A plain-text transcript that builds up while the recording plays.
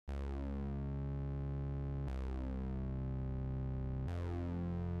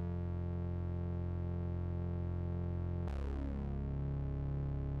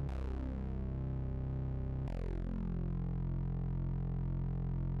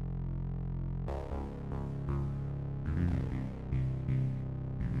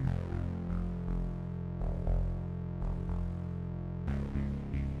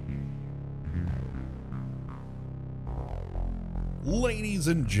Ladies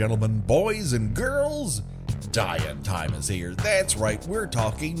and gentlemen, boys and girls, Diane time is here. That's right, we're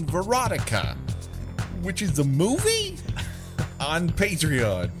talking Veronica, which is a movie on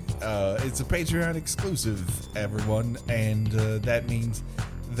Patreon. It's a Patreon exclusive, everyone, and that means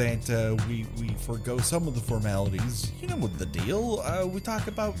that we forgo some of the formalities. You know what the deal. We talk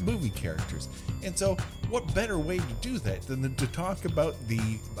about movie characters. And so what better way to do that than to talk about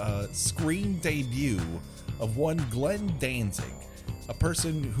the screen debut of one Glenn Danzig, a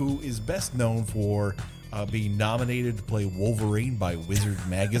person who is best known for being nominated to play Wolverine by Wizard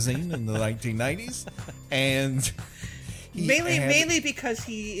Magazine in the 1990s. And mainly because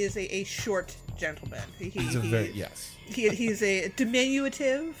he is a short gentleman. He's a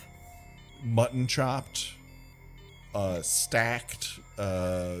diminutive, mutton chopped, stacked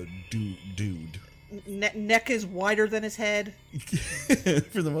dude. Neck is wider than his head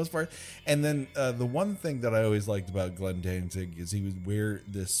for the most part. And then the one thing that I always liked about Glenn Danzig is he would wear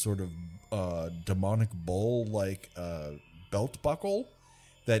this sort of demonic bull like belt buckle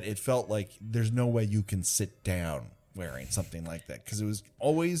that it felt like there's no way you can sit down wearing something like that because it was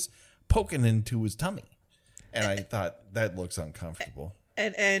always poking into his tummy. And I thought that looks uncomfortable.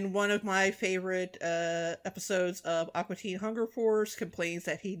 And one of my favorite episodes of Aqua Teen Hunger Force complains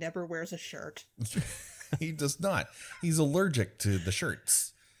that he never wears a shirt. He does not. He's allergic to the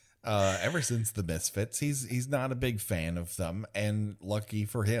shirts. Ever since the Misfits, he's not a big fan of them. And lucky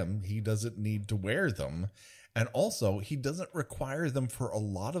for him, he doesn't need to wear them. And also, he doesn't require them for a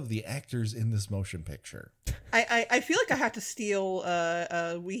lot of the actors in this motion picture. I feel like I have to steal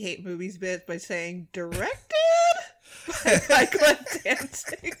We Hate Movies bit by saying directed by Glenn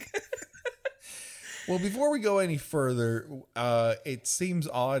Danzig. Well, before we go any further, it seems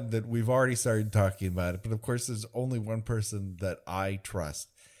odd that we've already started talking about it. But of course, there's only one person that I trust.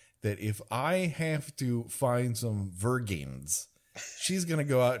 That if I have to find some Virgins, she's going to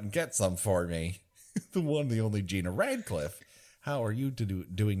go out and get some for me. The one, the only Gina Radcliffe. How are you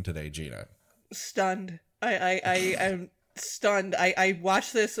doing today, Gina? Stunned. I'm stunned. I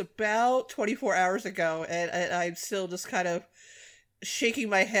watched this about 24 hours ago, and I'm still just kind of shaking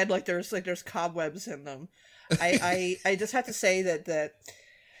my head like there's cobwebs in them. I just have to say that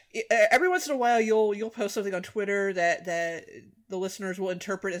every once in a while you'll post something on Twitter that the listeners will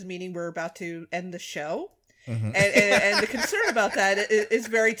interpret as meaning we're about to end the show. Mm-hmm. And the concern about that is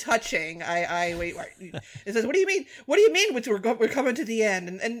very touching. Wait. It says, "What do you mean? What do you mean? We're coming to the end?"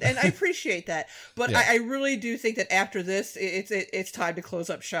 And I appreciate that, but yeah. I really do think that after this, it's time to close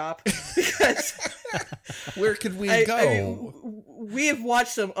up shop because where could we go? We have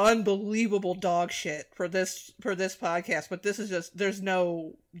watched some unbelievable dog shit for this podcast, but this is just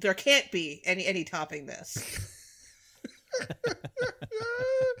there can't be any topping this.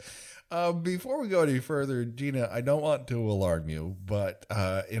 Before we go any further, Gina, I don't want to alarm you, but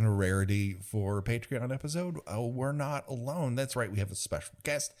in a rarity for a Patreon episode, we're not alone. That's right, we have a special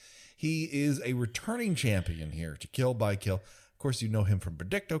guest. He is a returning champion here to Kill by Kill. Of course, you know him from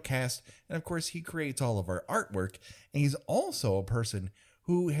Predictocast, and of course, he creates all of our artwork. And he's also a person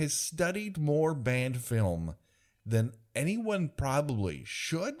who has studied more band film than anyone probably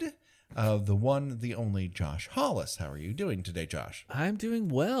should. The one, the only Josh Hollis. How are you doing today, Josh? I'm doing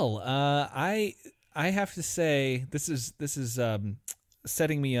well. I have to say this is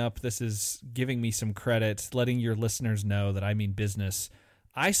setting me up. This is giving me some credit, letting your listeners know that I mean business.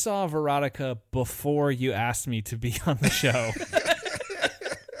 I saw Veronica before you asked me to be on the show.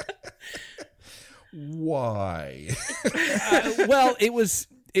 Why? Well, it was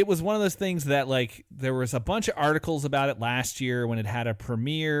one of those things that like there was a bunch of articles about it last year when it had a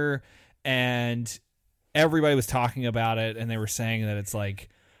premiere. And everybody was talking about it, and they were saying that it's like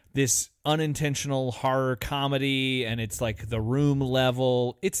this unintentional horror comedy, and it's like The Room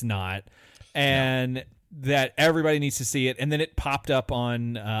level. It's not, and that everybody needs to see it. And then it popped up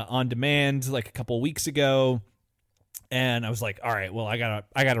on demand like a couple of weeks ago, and I was like, all right, well, I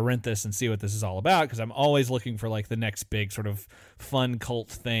gotta rent this and see what this is all about because I'm always looking for like the next big sort of fun cult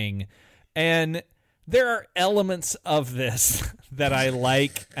thing, and there are elements of this that I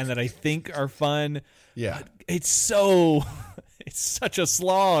like and that I think are fun. Yeah. It's such a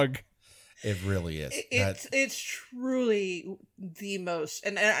slog. It really is. It's truly the most,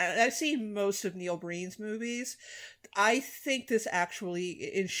 and I've seen most of Neil Breen's movies. I think this actually,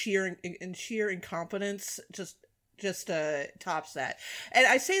 in sheer incompetence, just tops that. And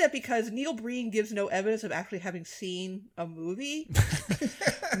I say that because Neil Breen gives no evidence of actually having seen a movie,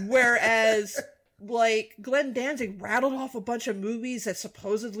 whereas like Glenn Danzig rattled off a bunch of movies that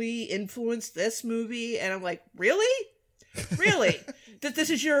supposedly influenced this movie, and I'm like, really? That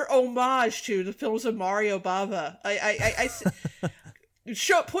this is your homage to the films of Mario Bava.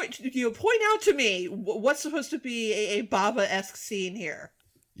 point out to me what's supposed to be a Bava-esque scene here.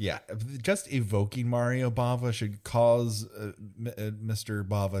 Yeah, just evoking Mario Bava should cause Mr.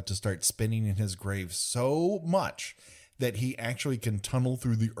 Bava to start spinning in his grave so much that he actually can tunnel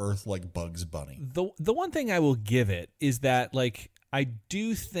through the earth like Bugs Bunny. The one thing I will give it is that, like, I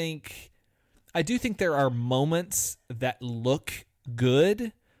do think there are moments that look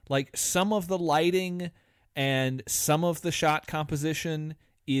good. Like, some of the lighting and some of the shot composition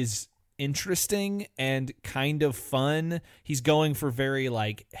is interesting and kind of fun. He's going for very,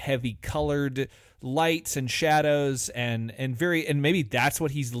 like, heavy colored lights and shadows and maybe that's what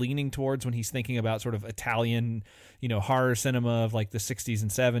he's leaning towards when he's thinking about sort of Italian, horror cinema of like the 60s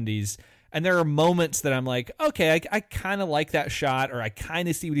and 70s. And there are moments that I'm like, okay, I kind of like that shot, or I kind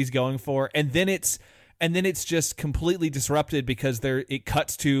of see what he's going for. And then it's just completely disrupted because it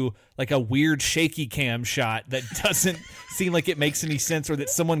cuts to like a weird shaky cam shot that doesn't seem like it makes any sense, or that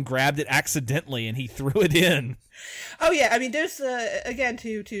someone grabbed it accidentally and he threw it in. Oh yeah, I mean, there's again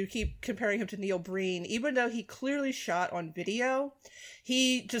to keep comparing him to Neil Breen, even though he clearly shot on video,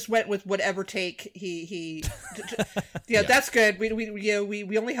 he just went with whatever take he yeah, that's good. We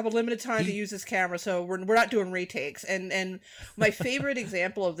only have a limited time to use this camera, so we're not doing retakes. And my favorite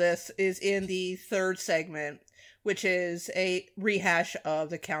example of this is in the third segment, which is a rehash of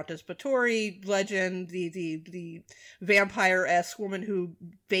the Countess Bathory legend, the vampire-esque woman who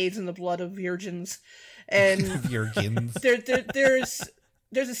bathes in the blood of virgins. And there's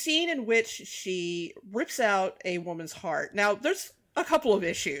a scene in which she rips out a woman's heart. Now, there's a couple of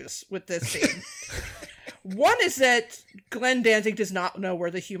issues with this scene. One is that Glenn Danzig does not know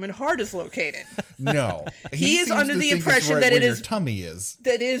where the human heart is located. No, he is under the impression that it is your tummy is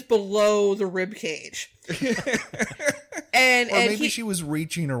below the rib cage. And maybe she was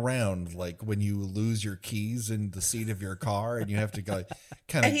reaching around, like when you lose your keys in the seat of your car and you have to go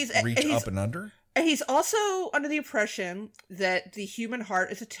kind of reach up and under. And he's also under the impression that the human heart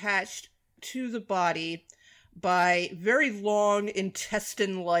is attached to the body by very long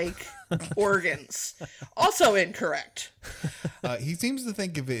intestine-like organs. Also incorrect. He seems to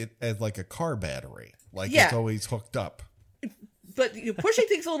think of it as like a car battery, like it's always hooked up. But pushing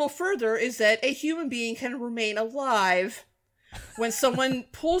things a little further is that a human being can remain alive when someone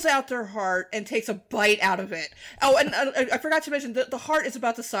pulls out their heart and takes a bite out of it. Oh, and I forgot to mention that the heart is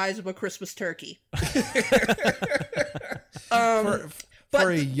about the size of a Christmas turkey. For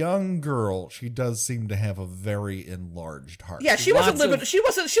a young girl, she does seem to have a very enlarged heart. Yeah, she wasn't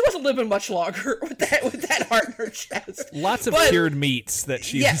living much longer with that heart in her chest. Lots of cured meats that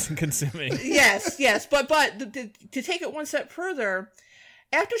she's consuming. Yes, but to take it one step further,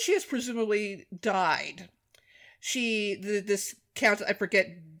 after she has presumably died, this Count, I forget,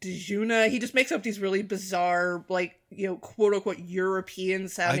 Dejuna, he just makes up these really bizarre, like, quote unquote European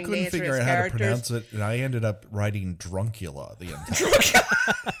sounding names for his characters. I couldn't figure out how to pronounce it, and I ended up writing Druncula the entire.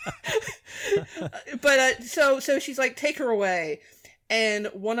 But so she's like, take her away, and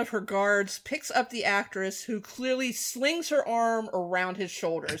one of her guards picks up the actress, who clearly slings her arm around his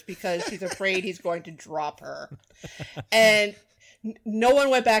shoulders because she's afraid he's going to drop her, and no one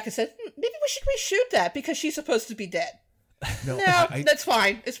went back and said, maybe we should reshoot that because she's supposed to be dead. No, that's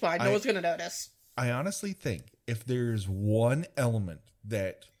fine. It's fine. No one's going to notice. I honestly think if there's one element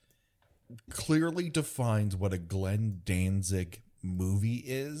that clearly defines what a Glenn Danzig movie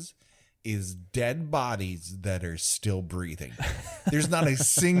is dead bodies that are still breathing. There's not a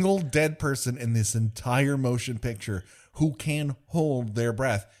single dead person in this entire motion picture who can hold their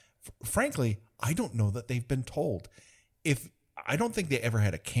breath. Frankly, I don't know that they've been told. I don't think they ever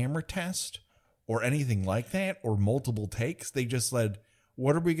had a camera test or anything like that, or multiple takes. They just said,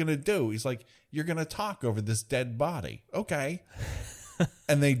 what are we going to do? He's like, you're going to talk over this dead body. Okay.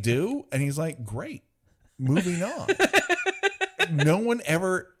 And they do. And he's like, great. Moving on. No one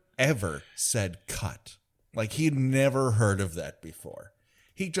ever said cut. Like, he'd never heard of that before.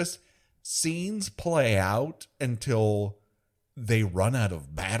 He just, scenes play out until they run out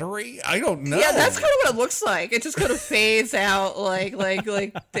of battery? I don't know. Yeah, that's kind of what it looks like. It just kind of fades out like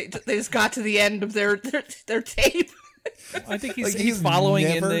they just got to the end of their tape. I think he's following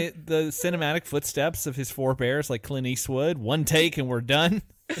in the cinematic footsteps of his forebears, like Clint Eastwood. One take and we're done.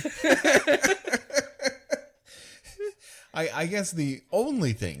 I guess the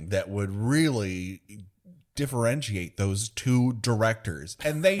only thing that would really differentiate those two directors,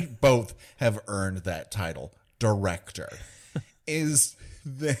 and they both have earned that title, director, is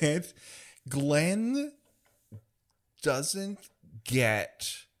that Glenn doesn't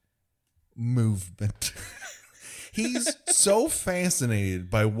get movement. He's so fascinated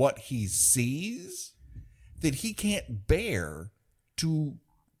by what he sees that he can't bear to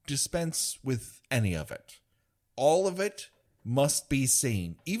dispense with any of it. All of it must be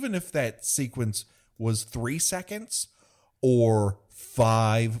seen, even if that sequence was 3 seconds or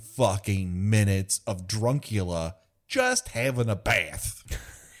 5 fucking minutes of Druncula just having a bath.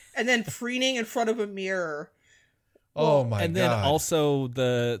 And then preening in front of a mirror. Oh my god. And then also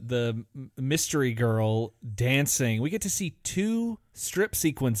the mystery girl dancing. We get to see 2 strip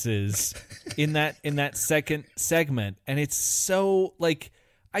sequences in that second segment, and it's so like,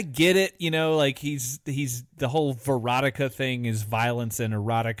 I get it, you know, like he's the whole Verotica thing is violence and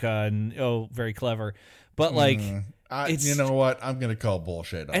erotica and very clever. But like you know what? I'm going to call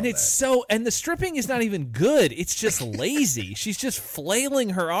bullshit on and it's and the stripping is not even good. It's just lazy. She's just flailing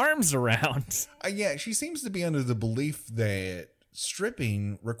her arms around. Yeah, she seems to be under the belief that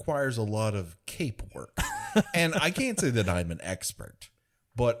stripping requires a lot of cape work. And I can't say that I'm an expert,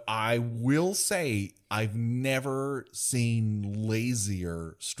 but I will say I've never seen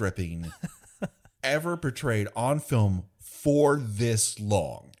lazier stripping ever portrayed on film for this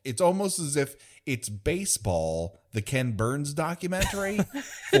long. It's almost as if it's Baseball, the Ken Burns documentary,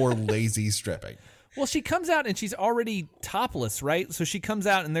 for lazy stripping. Well, she comes out and she's already topless, right? So she comes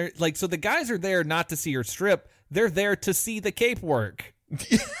out and they're like, so the guys are there not to see her strip. They're there to see the cape work.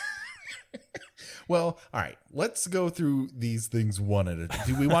 Well, all right, let's go through these things one at a time.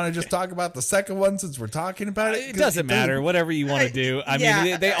 Do we want to just talk about the second one since we're talking about it? It doesn't matter. Whatever you want to do. I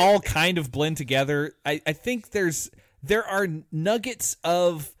mean, they all kind of blend together. I think there are nuggets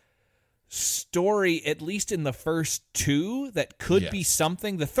of story, at least in the first 2, that could be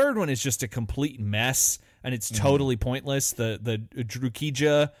something. The third one is just a complete mess, and it's totally pointless. The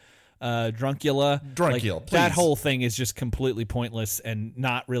Drunkula, like, that whole thing is just completely pointless and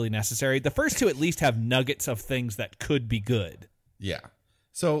not really necessary. The first 2 at least have nuggets of things that could be good. Yeah.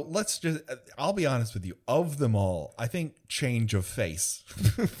 So let's just, I'll be honest with you, of them all, I think change of face.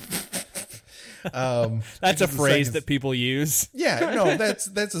 That's a phrase that people use. Yeah, no,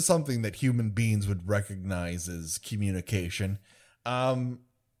 that's something that human beings would recognize as communication.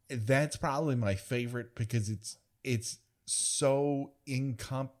 That's probably my favorite because it's so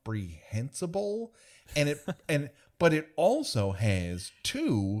incomprehensible, but it also has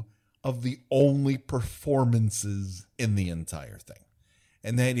 2 of the only performances in the entire thing,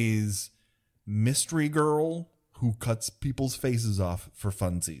 and that is Mystery Girl, who cuts people's faces off for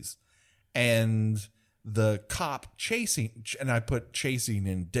funsies, and the cop chasing, and I put chasing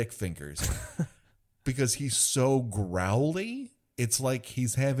in dick fingers because he's so growly. It's like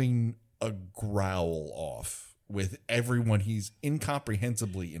he's having a growl off with everyone he's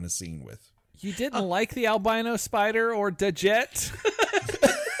incomprehensibly in a scene with. You didn't like the albino spider or Dajet?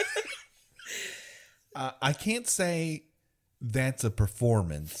 I can't say that's a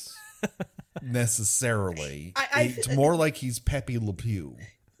performance necessarily. It's more like he's Pepe Le Pew.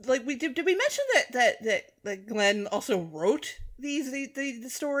 Like did we mention that Glenn also wrote the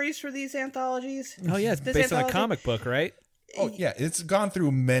stories for these anthologies? Oh yeah, it's based on a comic book, right? Oh yeah, it's gone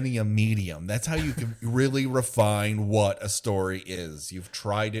through many a medium. That's how you can really refine what a story is. You've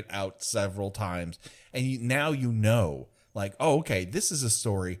tried it out several times, and now you know, like, oh, okay, this is a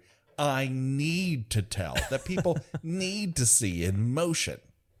story I need to tell that people need to see in motion.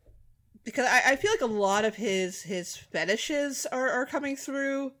 Because I feel like a lot of his fetishes are coming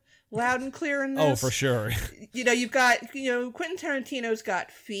through loud and clear in this. Oh, for sure. You've got, Quentin Tarantino's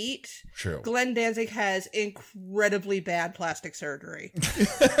got feet. True. Glenn Danzig has incredibly bad plastic surgery.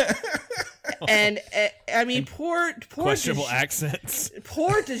 And I mean, poor questionable accents.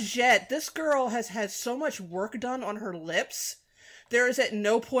 Poor Dajet. This girl has had so much work done on her lips. There is at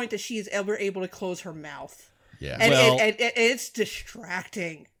no point that she is ever able to close her mouth. Yeah. And it's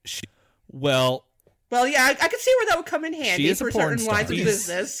distracting. Well, yeah, I could see where that would come in handy for certain lines of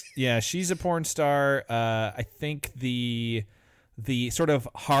business. Yeah, she's a porn star. I think the sort of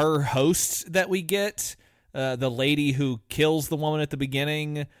horror host that we get, the lady who kills the woman at the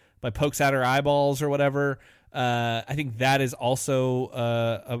beginning by pokes out her eyeballs or whatever, I think that is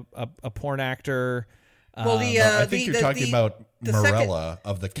also a porn actor. Well, I think you're talking about Morella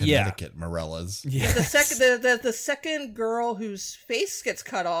of the Connecticut Morellas. Yeah. The second girl whose face gets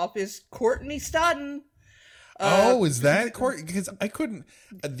cut off is Courtney Stodden. Is that Courtney? Because I couldn't.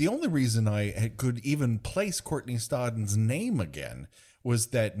 The only reason I could even place Courtney Stodden's name again was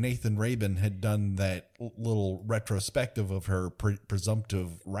that Nathan Rabin had done that little retrospective of her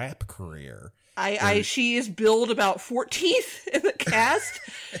presumptive rap career. She is billed about 14th in the cast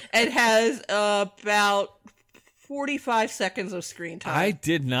and has about 45 seconds of screen time. I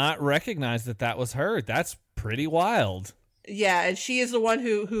did not recognize that was her. That's pretty wild. Yeah, and she is the one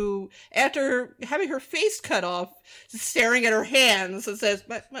who after having her face cut off, is staring at her hands and says,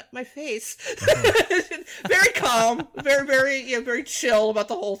 my face. Very calm, very very chill about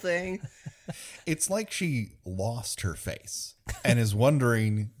the whole thing. It's like she lost her face and is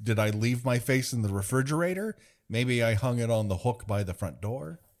wondering, did I leave my face in the refrigerator? Maybe I hung it on the hook by the front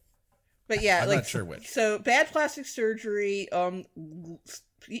door. But yeah, I'm like, not sure which. So bad plastic surgery,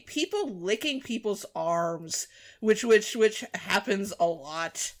 people licking people's arms, which happens a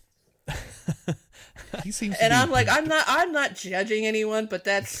lot. He seems to And be, I'm like, I'm not judging anyone, but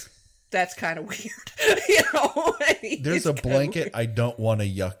that's kind of weird. You know, there's it's a kinda blanket weird. I don't want to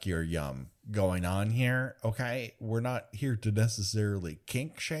yuck your yum going on here. Okay, we're not here to necessarily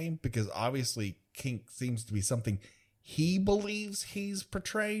kink shame, because obviously kink seems to be something he believes he's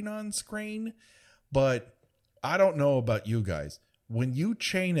portraying on screen. But I don't know about you guys. When you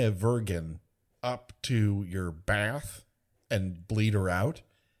chain a virgin up to your bath and bleed her out,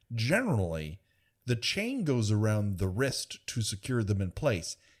 generally the chain goes around the wrist to secure them in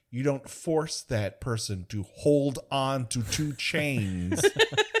place. You don't force that person to hold on to two chains.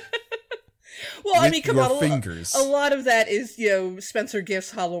 Well, I with mean, come your on. fingers. A lot of that is, Spencer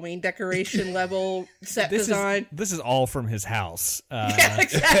Gift's Halloween decoration level set design. This is all from his house. Yeah,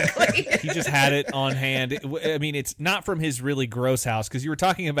 exactly. He just had it on hand. I mean, it's not from his really gross house, because you were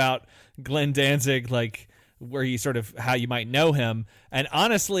talking about Glenn Danzig, like where you sort of how you might know him. And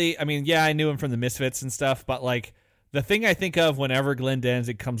honestly, I mean, yeah, I knew him from the Misfits and stuff, but like the thing I think of whenever Glenn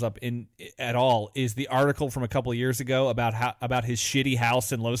Danzig comes up in at all is the article from a couple of years ago about his shitty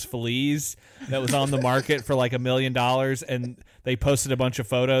house in Los Feliz that was on the market for like $1 million, and they posted a bunch of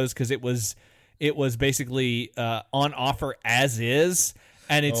photos because it was basically on offer as is.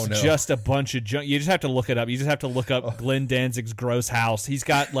 And it's just a bunch of junk. You just have to look it up. You just have to look up Glenn Danzig's gross house. He's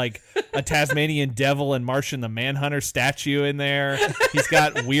got like a Tasmanian devil and Martian the Manhunter statue in there. He's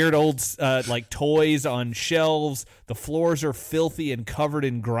got weird old like toys on shelves. The floors are filthy and covered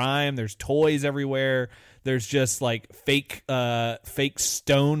in grime. There's toys everywhere. There's just like fake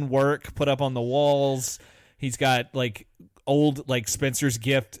stone work put up on the walls. He's got like old like Spencer's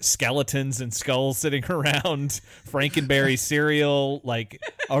Gift skeletons and skulls sitting around, Frankenberry cereal, like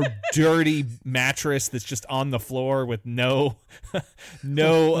a dirty mattress that's just on the floor with no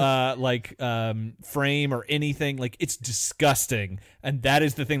frame or anything. Like, it's disgusting, and that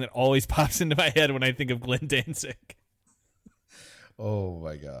is the thing that always pops into my head when I think of Glenn Danzig. Oh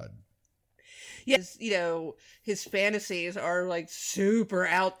my god. Yes, his fantasies are like super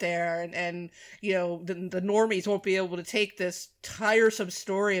out there, and the normies won't be able to take this tiresome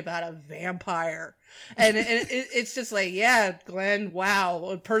story about a vampire, and it's just like, yeah, Glenn, wow,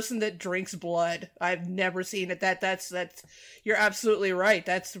 a person that drinks blood. I've never seen it. That's you're absolutely right.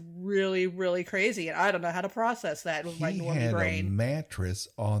 That's really, really crazy, and I don't know how to process that with my normie brain. He had a mattress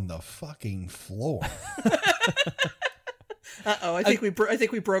on the fucking floor. I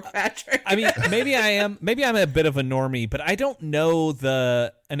think we broke Patrick. I mean, maybe I'm a bit of a normie, but I don't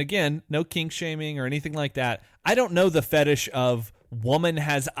know and again, no kink shaming or anything like that. I don't know the fetish of woman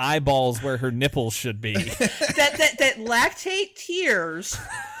has eyeballs where her nipples should be. that lactate tears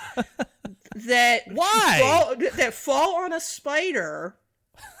that fall on a spider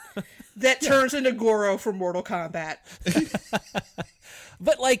that turns into Goro from Mortal Kombat.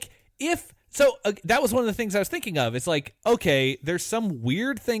 But like, So that was one of the things I was thinking of. It's like, okay, there's some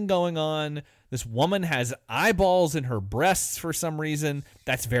weird thing going on. This woman has eyeballs in her breasts for some reason.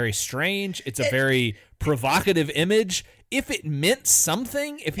 That's very strange. It's a very provocative image. If it meant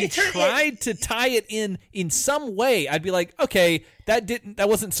something, if he tried to tie it in some way, I'd be like, okay, that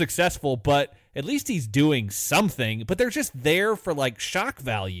wasn't successful, but at least he's doing something. But they're just there for like shock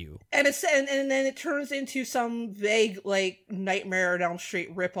value. And then it turns into some vague like Nightmare on Elm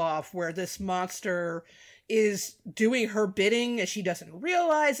Street ripoff where this monster is doing her bidding and she doesn't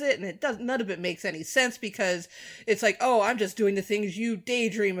realize it, and none of it makes any sense because it's like, oh, I'm just doing the things you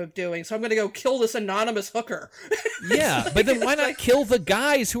daydream of doing, so I'm gonna go kill this anonymous hooker. Yeah, but then why not kill the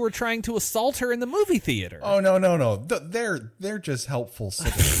guys who are trying to assault her in the movie theater? Oh no. They're just helpful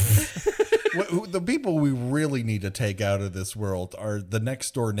citizens. The people we really need to take out of this world are the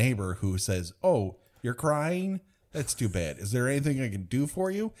next door neighbor who says, "Oh, you're crying? That's too bad. Is there anything I can do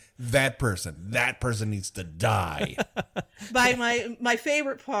for you?" That person needs to die. My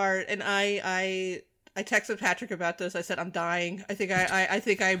favorite part, and I texted Patrick about this. I said, I'm dying. I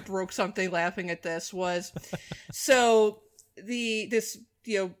think I broke something laughing at this. Was so this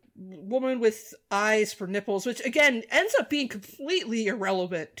woman with eyes for nipples, which again ends up being completely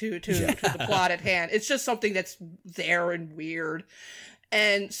irrelevant to the plot at hand. It's just something that's there and weird.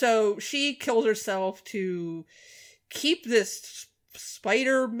 And so she killed herself to keep this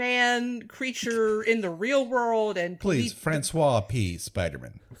Spider-Man creature in the real world and Please, Francois P.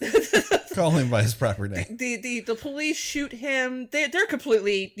 Spider-Man. Call him by his proper name. The police shoot him. They're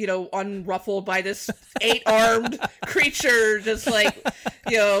completely, unruffled by this 8-armed creature. Just like,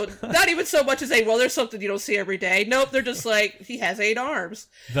 not even so much as saying, well, there's something you don't see every day. Nope, they're just like, he has 8 arms.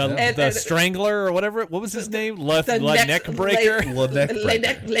 The Strangler or whatever. What was his name? Neck Breaker.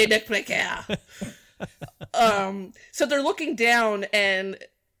 Neck Breaker. So they're looking down and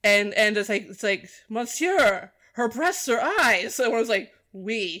it's like, Monsieur, her breasts or eyes. So I was like,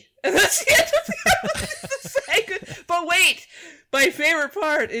 we. And that's the end of the segment. But wait, my favorite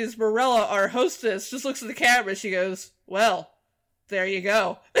part is Morella, our hostess, just looks at the camera and she goes, well, there you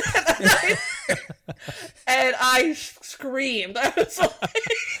go. And I screamed. I was like,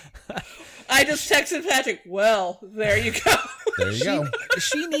 I just texted Patrick, well, there you go. There you go.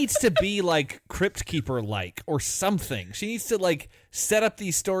 She needs to be like Crypt Keeper like or something. She needs to like set up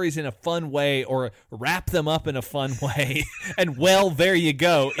these stories in a fun way or wrap them up in a fun way. And well, there you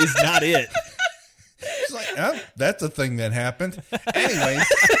go is not it. She's like, oh, that's a thing that happened. Anyways.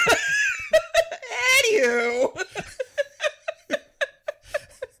 Anywho.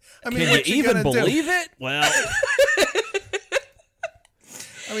 I mean, can you even believe it? Well,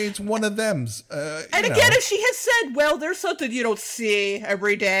 I mean, it's one of them's. And again, if she had said, well, there's something you don't see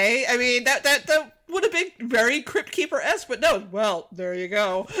every day, I mean, that would have been very Crypt Keeper-esque, but no, well, there you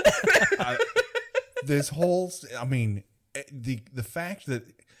go. This whole, I mean, the fact that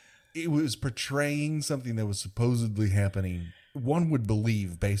it was portraying something that was supposedly happening, one would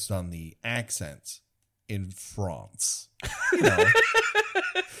believe based on the accents in France.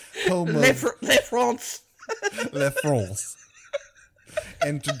 Le France. Le France.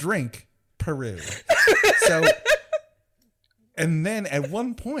 And to drink, Peru. So, and then at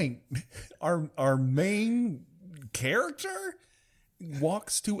one point, our main character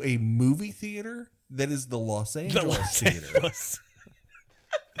walks to a movie theater that is the Los Angeles Theater.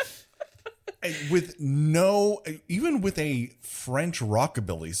 With even with a French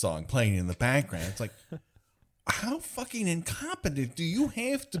rockabilly song playing in the background, it's like, how fucking incompetent do you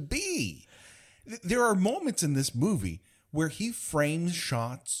have to be? There are moments in this movie where he frames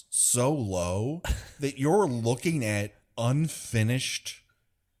shots so low that you're looking at unfinished,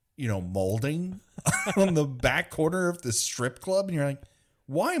 molding on the back corner of the strip club, and you're like,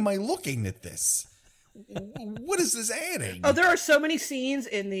 why am I looking at this? What is this adding? Oh, there are so many scenes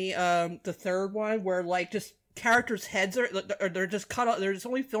in the third one where like just characters' heads are they're just cut off. They're just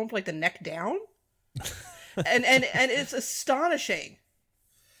only filmed like the neck down, and it's astonishing.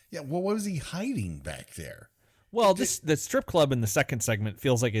 Yeah, well, what was he hiding back there? Well, the strip club in the second segment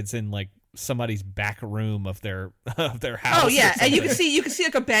feels like it's in like somebody's back room of their house. Oh yeah, and you can see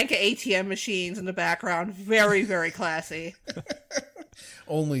like a bank of ATM machines in the background. Very, very classy.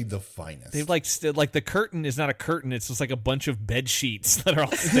 Only the finest. They've like like the curtain is not a curtain; it's just like a bunch of bed sheets that are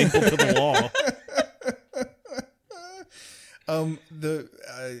all stapled to the wall. The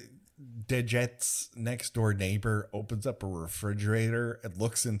Dejet's next door neighbor opens up a refrigerator and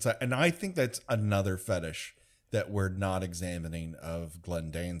looks inside, and I think that's another fetish that we're not examining of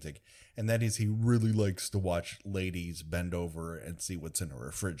Glenn Danzig, and that is he really likes to watch ladies bend over and see what's in a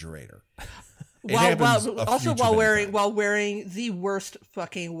refrigerator. While wearing the worst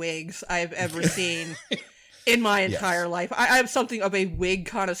fucking wigs I've ever seen in my entire life. I am something of a wig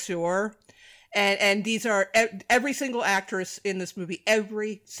connoisseur, and these are every single actress in this movie.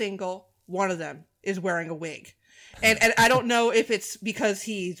 Every single one of them is wearing a wig, and I don't know if it's because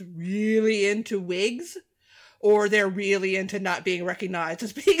he's really into wigs, or they're really into not being recognized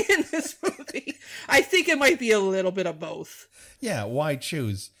as being in this movie. I think it might be a little bit of both. Yeah, why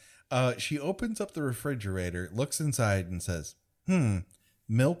choose? She opens up the refrigerator, looks inside, and says,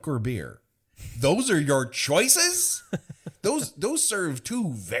 milk or beer? Those are your choices? Those serve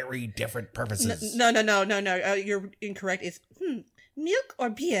two very different purposes. No. You're incorrect. It's, milk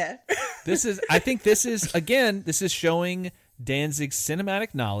or beer? I think this is showing Danzig's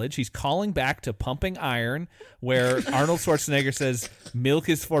cinematic knowledge. He's calling back to Pumping Iron, where Arnold Schwarzenegger says, milk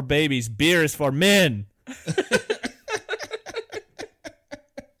is for babies, beer is for men.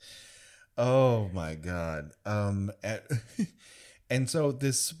 Oh my God. And so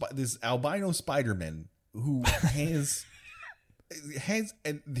this albino Spider-Man who has,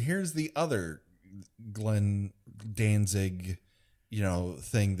 and here's the other Glenn Danzig,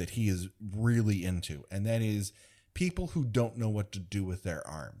 thing that he is really into, and that is people who don't know what to do with their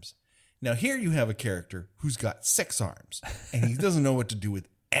arms. Now here you have a character who's got 6 arms and he doesn't know what to do with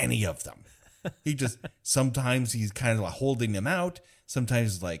any of them. He just, sometimes he's kind of like holding them out.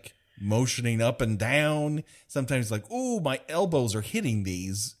 Sometimes like motioning up and down. Sometimes like, ooh, my elbows are hitting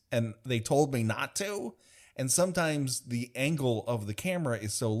these and they told me not to. And sometimes the angle of the camera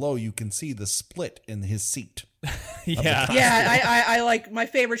is so low you can see the split in his seat. Yeah. I like, my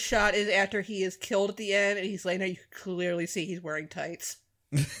favorite shot is after he is killed at the end and he's laying there, you can clearly see he's wearing tights.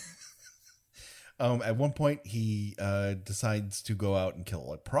 At one point, he decides to go out and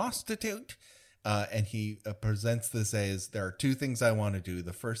kill a prostitute. And he presents this as, there are two things I want to do.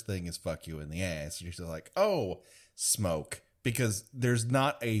 The first thing is fuck you in the ass. And she's like, oh, smoke. Because there's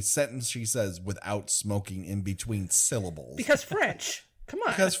not a sentence she says without smoking in between syllables. Because French. Come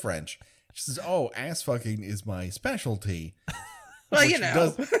on. Because French. She says, oh, ass fucking is my specialty. Well, you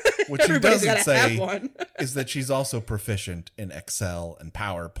know. What she doesn't say one. is that she's also proficient in Excel and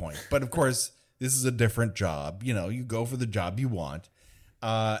PowerPoint. But of course, this is a different job. You know, you go for the job you want.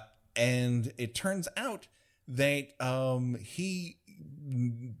 And it turns out that he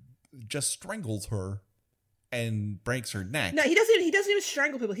just strangles her and breaks her neck. No, he doesn't even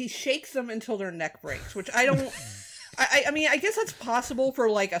strangle people. He shakes them until their neck breaks, which I don't... I mean, I guess that's possible for,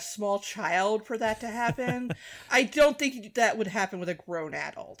 like, a small child for that to happen. I don't think that would happen with a grown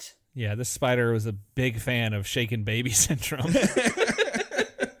adult. Yeah, this spider was a big fan of shaken baby syndrome.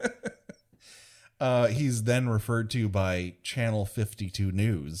 He's then referred to by Channel 52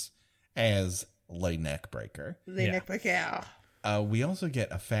 News as Le Neckbreaker. Neckbreaker. We also get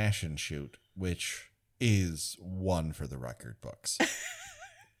a fashion shoot, which is one for the record books.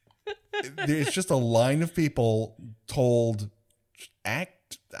 There's just a line of people told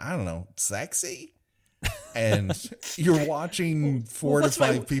act, I don't know, sexy. And you're watching 4 to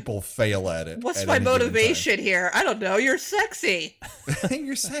 5 people fail at it. What's my motivation here? I don't know. You're sexy.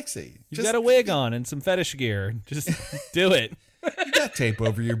 You're sexy. You got a wig on and some fetish gear. Just do it. You got tape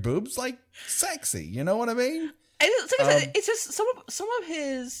over your boobs, like sexy. You know what I mean? It's just some of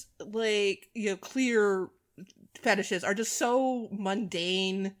his, like, you know, clear fetishes are just so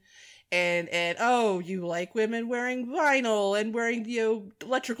mundane. And oh, you like women wearing vinyl and wearing, you know,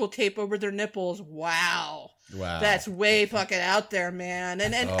 electrical tape over their nipples. Wow. That's way fucking out there, man.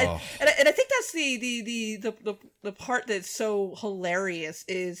 And I think that's the part that's so hilarious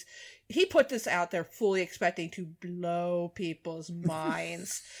is he put this out there fully expecting to blow people's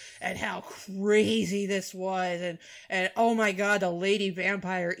minds and how crazy this was, and oh my god, the lady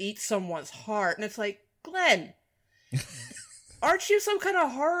vampire eats someone's heart, and it's like, Glenn, aren't you some kind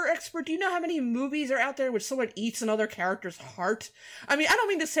of horror expert? Do you know how many movies are out there where someone eats another character's heart? I mean, I don't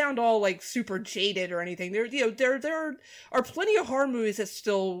mean to sound all like super jaded or anything. There are plenty of horror movies that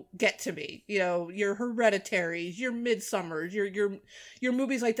still get to me. You know, your Hereditaries, your Midsommers, your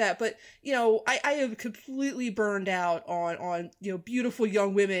movies like that. But you know, I have completely burned out on you know, beautiful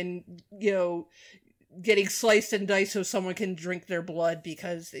young women, you know, getting sliced and diced so someone can drink their blood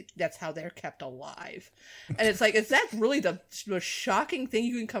because that's how they're kept alive. And it's like, is that really the most shocking thing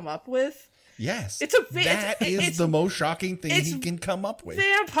you can come up with? Yes. That is the most shocking thing he can come up with.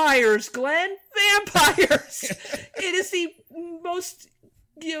 Vampires, Glenn. Vampires. It is the most,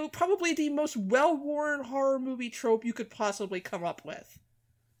 you know, probably the most well-worn horror movie trope you could possibly come up with.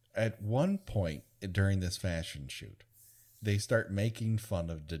 At one point during this fashion shoot, they start making fun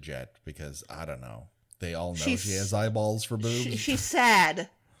of Dejette because, I don't know, they all know she has eyeballs for boobs. She's sad.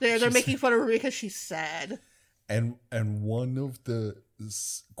 They're making fun of her because she's sad. And one of the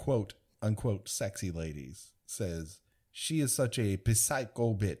quote unquote sexy ladies says she is such a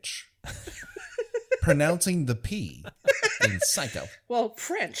psycho bitch, pronouncing the P in psycho. Well,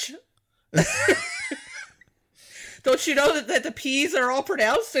 French. Don't you know that the P's are all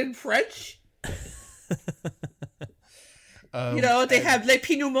pronounced in French? You know, they have le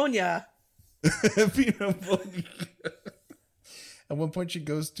pneumonia. At one point, she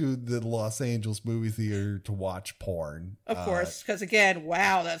goes to the Los Angeles movie theater to watch porn. Of course, because again,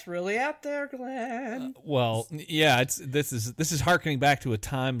 wow, that's really out there, Glenn. Well, yeah, this is harkening back to a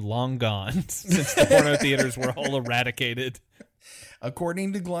time long gone since the porno theaters were all eradicated.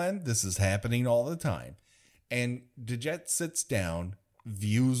 According to Glenn, this is happening all the time. And Dejette sits down,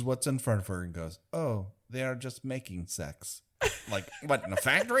 views what's in front of her, and goes, "Oh, they are just making sex." Like, what, in a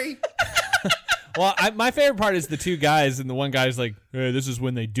factory? Well, my favorite part is the two guys, and the one guy's like, "Hey, this is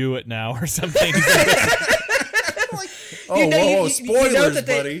when they do it now," or something. Like, whoa, spoilers,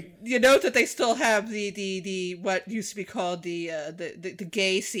 buddy. You know that they still have the what used to be called the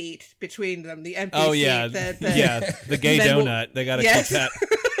gay seat between them, the empty seat. Yeah, the gay donut. They got to keep that.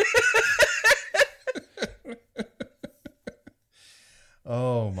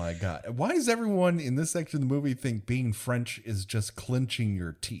 Oh my god. Why does everyone in this section of the movie think being French is just clenching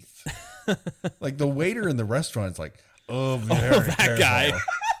your teeth? Like the waiter in the restaurant is like, oh, very that careful. guy.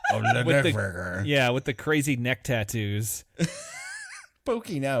 with the crazy neck tattoos.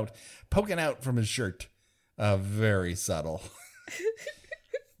 poking out from his shirt. Very subtle.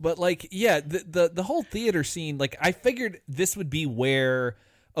 But like, yeah, the whole theater scene, like I figured this would be where,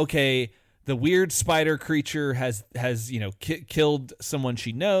 okay, the weird spider creature has killed someone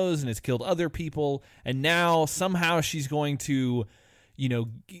she knows and has killed other people, and now somehow she's going to,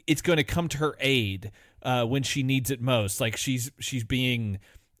 it's going to come to her aid when she needs it most. Like she's being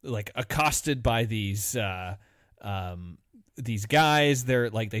like accosted by these guys. They're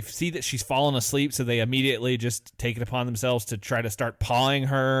like, they see that she's fallen asleep, so they immediately just take it upon themselves to try to start pawing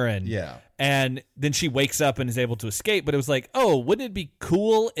her, and then she wakes up and is able to escape. But it was like, oh, wouldn't it be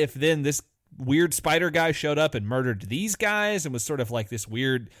cool if then this weird spider guy showed up and murdered these guys and was sort of like this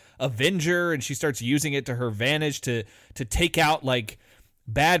weird avenger, and she starts using it to her advantage to take out like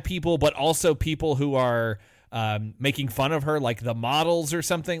bad people, but also people who are making fun of her, like the models or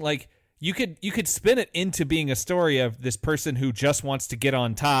something. Like you could spin it into being a story of this person who just wants to get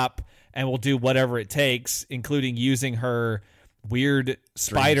on top and will do whatever it takes, including using her weird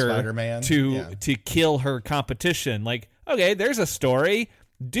Spider-Man to kill her competition. Like, okay, there's a story.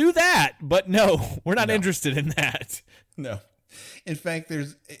 Do that. But no, we're not interested in that. No. In fact,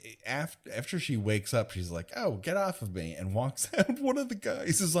 there's after she wakes up, she's like, "Oh, get off of me," and walks out. One of the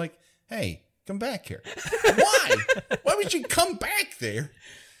guys is like, "Hey, come back here." Why? Why would you come back there?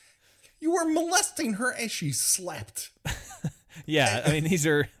 You were molesting her as she slept. Yeah, I mean, these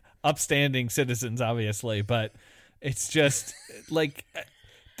are upstanding citizens, obviously, but it's just like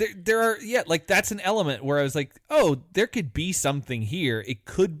there are, like that's an element where I was like, oh, there could be something here. It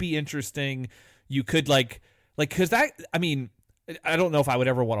could be interesting. You could like because that, I mean, I don't know if I would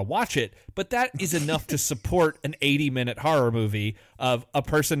ever want to watch it, but that is enough to support an 80-minute horror movie of a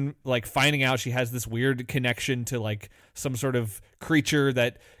person like finding out she has this weird connection to like some sort of creature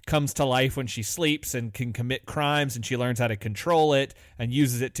that comes to life when she sleeps and can commit crimes, and she learns how to control it and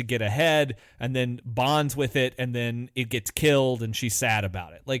uses it to get ahead, and then bonds with it, and then it gets killed and she's sad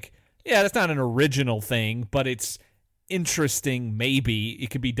about it. Like, yeah, that's not an original thing, but it's interesting. Maybe it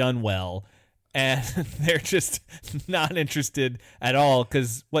could be done well. And they're just not interested at all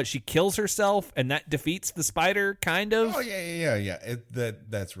because she kills herself and that defeats the spider, kind of. Oh yeah.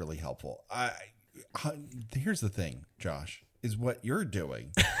 That's really helpful. Here's the thing, Josh, is what you're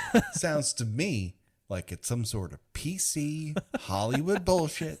doing sounds to me like it's some sort of PC Hollywood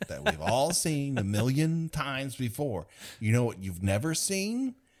bullshit that we've all seen a million times before. You know what you've never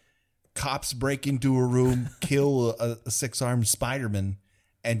seen? Cops break into a room, kill a 6-armed Spider-Man,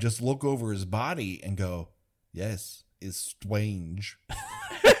 and just look over his body and go, yes, it's strange.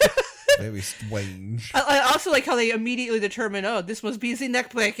 Very strange. I also like how they immediately determine, oh, this must be the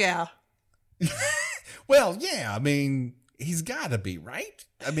neck breaker. Well, yeah, I mean, he's got to be, right?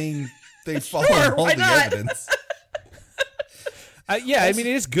 I mean, they follow all the evidence. Yeah, I mean,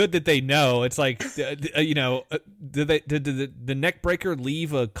 it is good that they know. It's like, did the neck breaker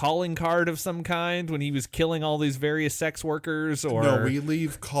leave a calling card of some kind when he was killing all these various sex workers? Or no, we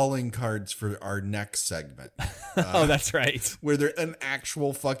leave calling cards for our next segment. Oh, that's right. Where an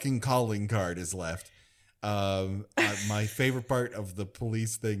actual fucking calling card is left. My favorite part of the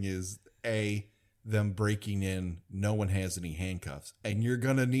police thing is them breaking in. No one has any handcuffs, and you're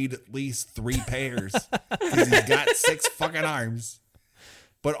gonna need at least 3 pairs because he's got 6 fucking arms.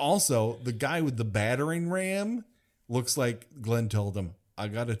 But also, the guy with the battering ram looks like Glenn told him, I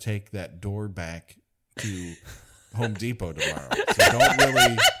got to take that door back to Home Depot tomorrow. So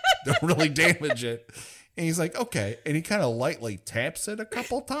don't really damage it. And he's like, okay. And he kind of lightly taps it a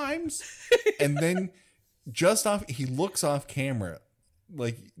couple times. And then he looks off camera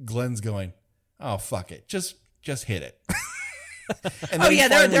like Glenn's going, oh, fuck it. Just hit it. And then he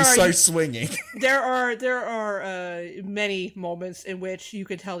finally starts swinging. There are many moments in which you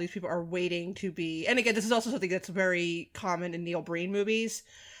can tell these people are waiting to be. And again, this is also something that's very common in Neil Breen movies,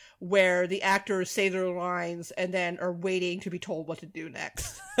 where the actors say their lines and then are waiting to be told what to do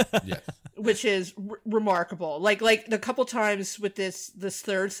next. Yes. Which is remarkable. Like the couple times with this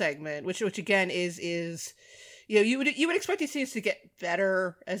third segment, which again is. You would expect these things to get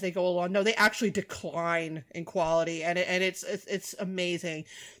better as they go along. No, they actually decline in quality, and it's amazing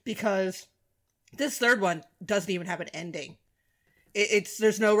because this third one doesn't even have an ending.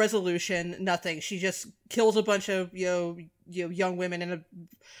 There's no resolution, nothing. She just kills a bunch of young women in a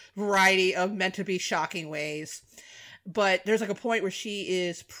variety of meant to be shocking ways. But there's like a point where she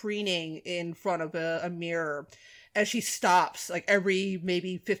is preening in front of a mirror. and she stops like every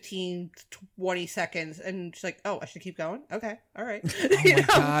maybe 15, 20 seconds, and she's like, oh, I should keep going? Okay, all right. Oh my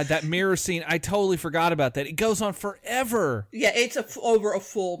God, that mirror scene, I totally forgot about that. It goes on forever. Yeah, it's over a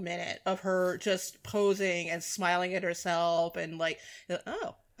full minute of her just posing and smiling at herself, and like,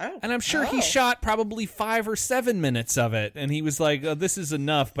 oh. And I'm sure he shot probably 5 or 7 minutes of it, and he was like, oh, this is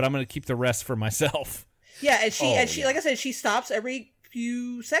enough, but I'm going to keep the rest for myself. Yeah, and she like I said, she stops every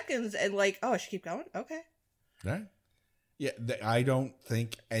few seconds and like, oh, I should keep going? Okay. Right. Yeah, I don't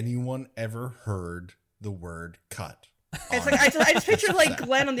think anyone ever heard the word cut. It's like I just picture like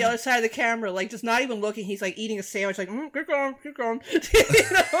Glenn on the other side of the camera, like just not even looking. He's like eating a sandwich, like keep going.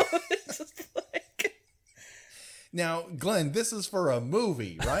 It's just like. Now, Glenn, this is for a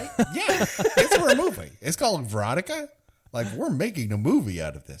movie, right? Yeah, it's for a movie. It's called Veronica. Like, we're making a movie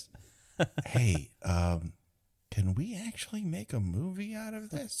out of this. Hey, can we actually make a movie out of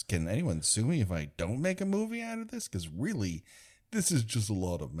this? Can anyone sue me if I don't make a movie out of this? Because really, this is just a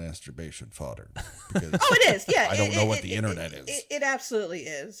lot of masturbation fodder. Because it is. Yeah, I don't know what the internet is. It absolutely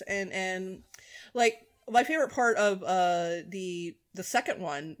is, and like my favorite part of the second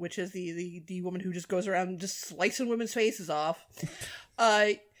one, which is the woman who just goes around just slicing women's faces off.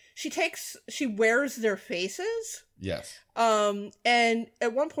 She wears their faces. Yes. And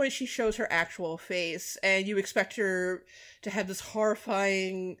at one point she shows her actual face, and you expect her to have this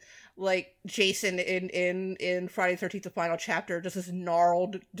horrifying, like Jason in Friday the 13th, the final chapter, just this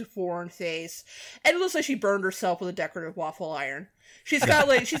gnarled, deformed face, and it looks like she burned herself with a decorative waffle iron. She's got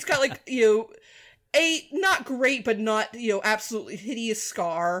like a not great but not absolutely hideous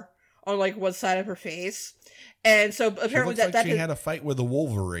scar on like one side of her face. And so apparently that she had a fight with a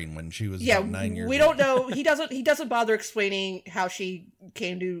Wolverine when she was about 9 years old. We don't know. He doesn't bother explaining how she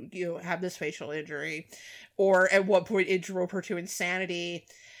came to have this facial injury, or at what point it drove her to insanity.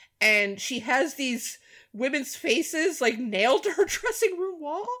 And she has these women's faces like nailed to her dressing room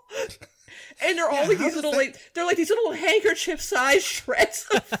wall. And they're all like these little they're like these little handkerchief sized shreds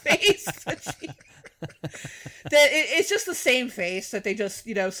of face that it's just the same face that they just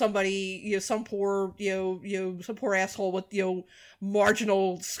somebody some poor some poor asshole with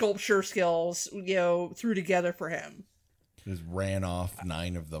marginal sculpture skills threw together for him. Just ran off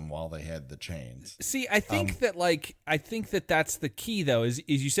 9 of them while they had the chains. See, I think that that's the key though, is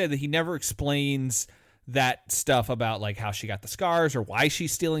you said that he never explains that stuff about like how she got the scars or why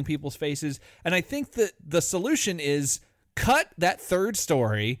she's stealing people's faces. And I think that the solution is cut that third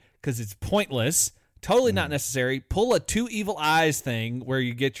story because it's pointless. Totally not necessary. Pull a Two Evil Eyes thing where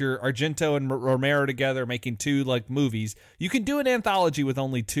you get your Argento and Romero together making 2 like movies. You can do an anthology with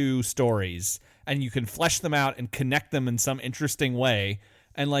only 2 stories, and you can flesh them out and connect them in some interesting way.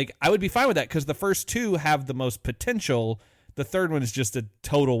 And like I would be fine with that because the first 2 have the most potential. The third one is just a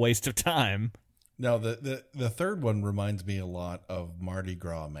total waste of time. No, the third one reminds me a lot of Mardi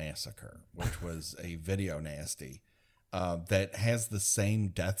Gras Massacre, which was a video nasty that has the same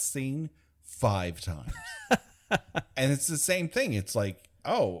death scene 5 times. And it's the same thing. It's like,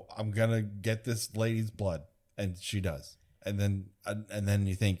 oh, I'm gonna get this lady's blood, and she does. And then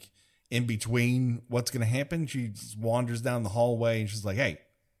you think in between what's gonna happen, she just wanders down the hallway and she's like, hey,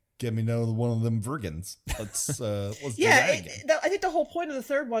 get me another one of them Virgins. Let's do that again. I think the whole point of the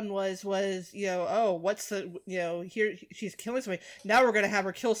third one was what's the here she's killing somebody, now we're gonna have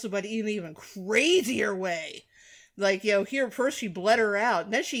her kill somebody in an even crazier way. Like here first she bled her out,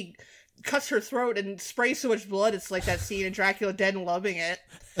 and then she cuts her throat and sprays so much blood it's like that scene in Dracula Dead and Loving It.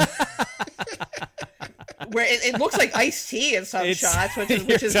 Where it looks like iced tea in some shots, which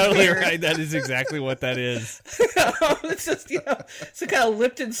is totally weird. Right. That is exactly what that is. It's just it's a kind of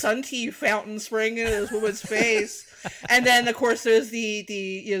Lipton sun tea fountain spraying into this woman's face, and then of course there's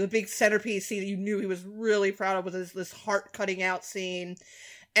the big centerpiece scene that you knew he was really proud of, with this heart cutting out scene,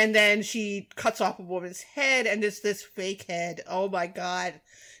 and then she cuts off a woman's head, and this fake head. Oh my god.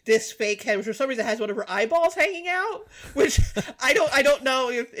 This fake head, which for some reason has one of her eyeballs hanging out, which I don't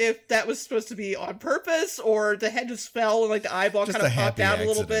know if that was supposed to be on purpose or the head just fell and like the eyeball kind of popped out a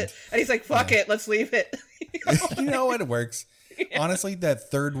little bit, and he's like, "Fuck it, let's leave it." You know what? It works. Yeah. Honestly,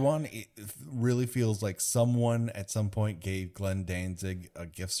 that third one, it really feels like someone at some point gave Glenn Danzig a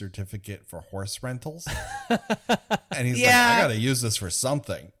gift certificate for horse rentals, and he's like, "I gotta use this for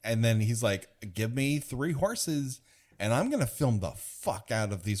something," and then he's like, "Give me 3 horses." And I'm going to film the fuck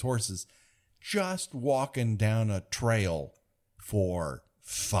out of these horses just walking down a trail for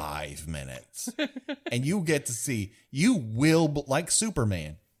 5 minutes. And you get to see, you will, like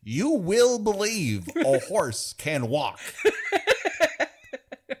Superman, you will believe a horse can walk.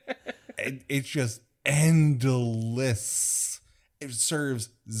 It's just endless. It serves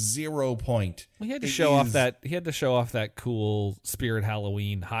 0 point. Well, he had to It show off is- that he had to show off that cool Spirit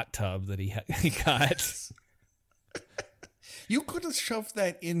Halloween hot tub that he got. You could have shoved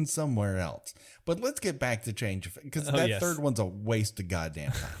that in somewhere else. But let's get back to change effect, because Oh, that yes. third one's a waste of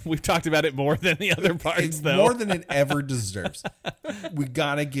goddamn time. We've talked about it more than the other parts, It's though. more than it ever deserves. We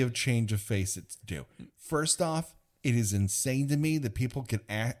gotta give change of face its due. First off, it is insane to me that people can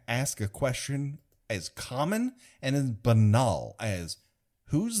ask a question as common and as banal as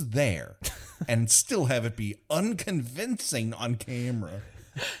 "who's there?" and still have it be unconvincing on camera.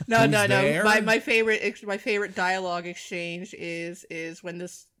 No, Who's no, no. there? My favorite dialogue exchange is when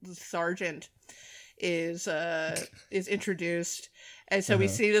this sergeant is introduced, and so we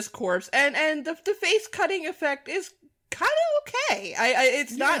see this corpse, and the face cutting effect is kind of okay.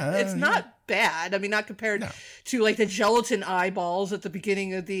 It's not bad. I mean, not compared to like the gelatin eyeballs at the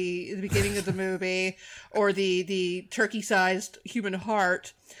beginning of the movie, or the turkey sized human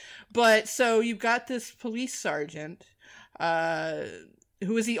heart. But so you've got this police sergeant,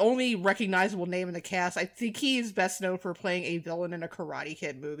 who is the only recognizable name in the cast. I think he's best known for playing a villain in a Karate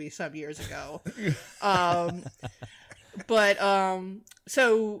Kid movie some years ago.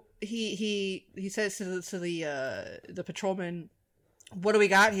 So he says to the patrolman, "What do we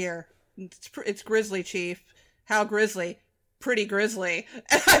got here?" It's grisly, Chief. How grisly? Pretty grisly.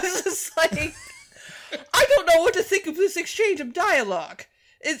 And I was just like, I don't know what to think of this exchange of dialogue.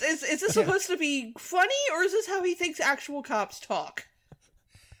 Is this supposed to be funny, or is this how he thinks actual cops talk?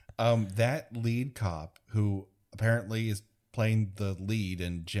 That lead cop, who apparently is playing the lead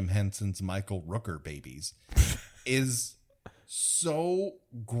in Jim Henson's Michael Rooker Babies, is so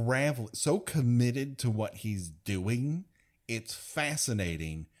so committed to what he's doing. It's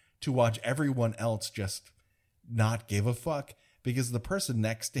fascinating to watch everyone else just not give a fuck, because the person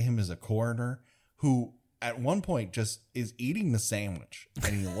next to him is a coroner who at one point just is eating the sandwich,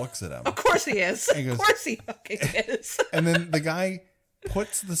 and he looks at him. Of course he is. He goes- Of course he fucking is. And then the guy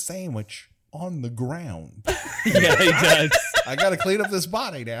puts the sandwich on the ground. Yeah, he does. I got to clean up this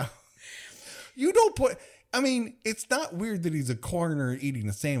body now. You don't put... I mean, it's not weird that he's a coroner eating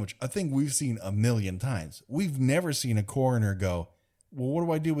a sandwich. A thing we've seen a million times. We've never seen a coroner go, "Well, what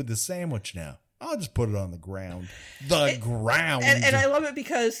do I do with the sandwich now? I'll just put it on the ground." The ground. And I love it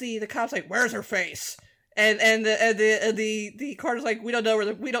because the cop's like, "Where's her face?" And the coroner's like, we don't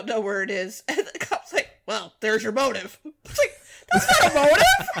know where it is." And the cop's like, "Well, there's your motive." It's like, that's not a motive.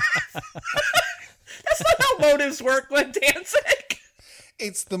 That's not how motives work, Glenn Danzig.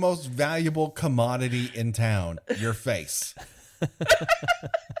 It's the most valuable commodity in town, your face.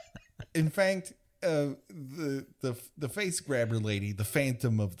 In fact, the face grabber lady, the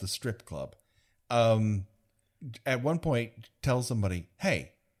phantom of the strip club, at one point tells somebody,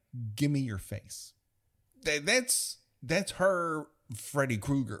 "Hey, give me your face." That's her Freddy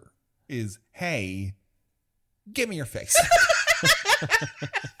Krueger, is, "Hey, give me your face."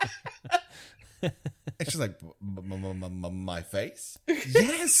 And she's like, "My face?"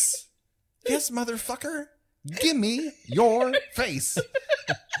 Yes, motherfucker, give me your face.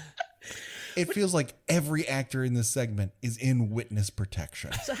 It feels like every actor in this segment is in witness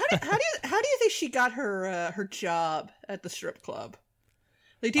protection. So how do you think she got her job at the strip club?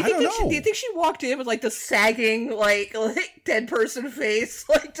 Like, do you think she walked in with like the sagging like dead person face,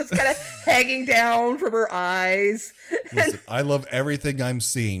 like just kind of hanging down from her eyes? Listen, I love everything I'm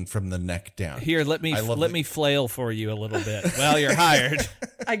seeing from the neck down. Here, let me flail for you a little bit. Well, you're hired.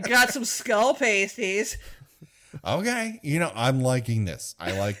 I got some skull pasties. Okay, I'm liking this.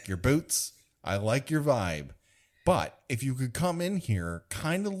 I like your boots. I like your vibe. But if you could come in here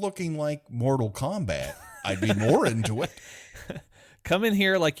kind of looking like Mortal Kombat, I'd be more into it. Come in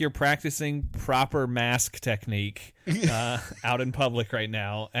here like you're practicing proper mask technique out in public right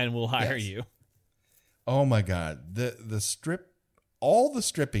now, and we'll hire you. Oh my God. All the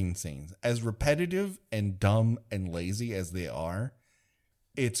stripping scenes, as repetitive and dumb and lazy as they are,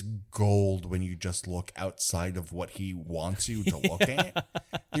 it's gold when you just look outside of what he wants you to look at.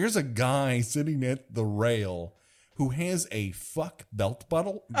 There's a guy sitting at the rail who has a fuck belt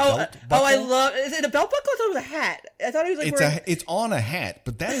buckle. I love. Is it a belt buckle? I thought it was a hat. I thought he was like it's on a hat,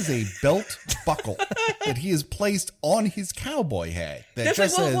 but that is a belt buckle that he has placed on his cowboy hat that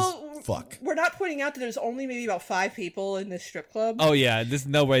just says fuck. We're not pointing out that there's only maybe about 5 people in this strip club. Oh yeah, there's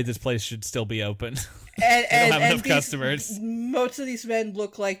no way this place should still be open. And don't have enough customers. Most of these men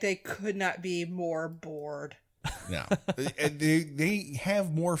look like they could not be more bored. No, they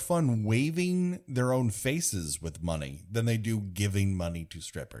have more fun waving their own faces with money than they do giving money to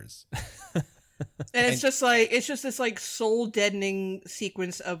strippers. And it's just like it's just this like soul deadening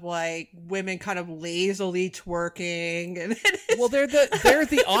sequence of like women kind of lazily twerking, and Well, they're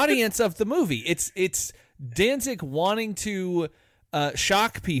the audience of the movie. It's Danzig wanting to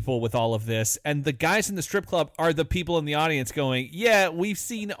shock people with all of this, and the guys in the strip club are the people in the audience going, "Yeah, we've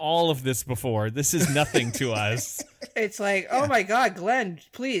seen all of this before. This is nothing to us." it's like, oh my god, Glenn,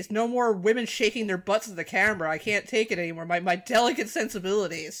 please, no more women shaking their butts at the camera. I can't take it anymore. My delicate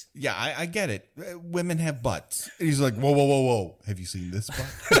sensibilities. Yeah, I get it. Women have butts. And he's like, whoa, whoa, whoa, whoa. Have you seen this butt?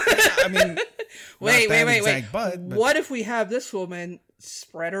 I mean, Wait. Butt, but... What if we have this woman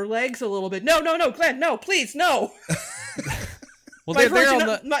spread her legs a little bit? No, Glenn, no, please, no. Well,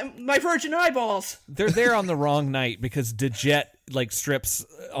 my virgin eyeballs. They're there on the wrong night because DeJet like strips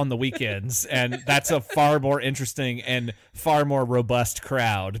on the weekends, and that's a far more interesting and far more robust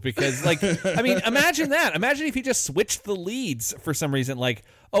crowd. Because, like, I mean, imagine that. Imagine if he just switched the leads for some reason. Like,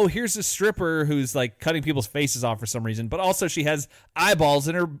 oh, here's a stripper who's like cutting people's faces off for some reason, but also she has eyeballs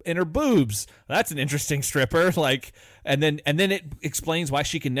in her boobs. That's an interesting stripper. Like, and then it explains why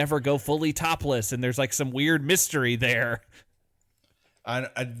she can never go fully topless, and there's like some weird mystery there.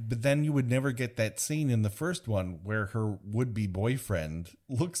 But then you would never get that scene in the first one where her would-be boyfriend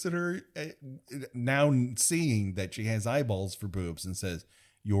looks at her, now seeing that she has eyeballs for boobs, and says,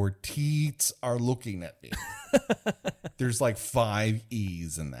 "Your teats are looking at me." There's like 5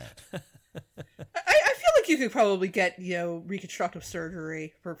 E's in that. I feel like you could probably get, reconstructive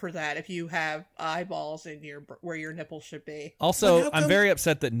surgery for that if you have eyeballs in where your nipples should be. Also, I'm very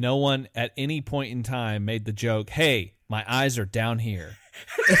upset that no one at any point in time made the joke, "Hey, my eyes are down here."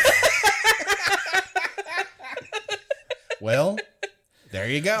 Well, there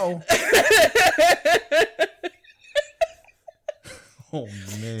you go. Oh,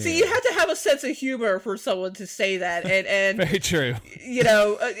 man. See, you have to have a sense of humor for someone to say that, and Very true.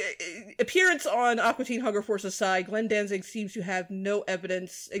 Appearance on Aqua Teen Hunger Force aside, Glenn Danzig seems to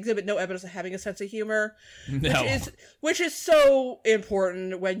exhibit no evidence of having a sense of humor, No. which is so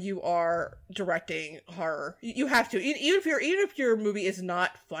important when you are directing horror. You have to, even if your movie is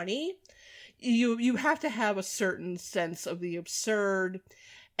not funny, you have to have a certain sense of the absurd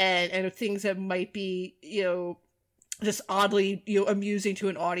and of things that might be, just oddly, amusing to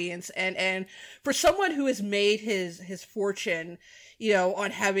an audience. And for someone who has made his fortune,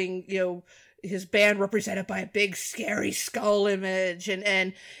 on having, his band represented by a big scary skull image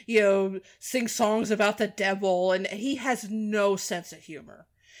and sing songs about the devil, and he has no sense of humor.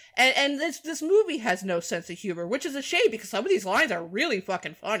 And this movie has no sense of humor, which is a shame because some of these lines are really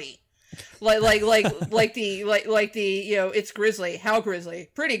fucking funny. Like the it's grisly. How grisly?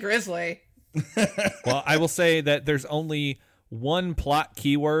 Pretty grisly. Well, I will say that there's only one plot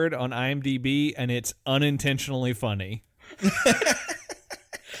keyword on IMDb, and it's unintentionally funny.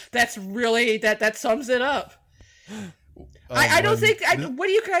 That's really that sums it up. I don't think. What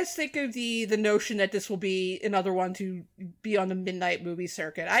do you guys think of the notion that this will be another one to be on the midnight movie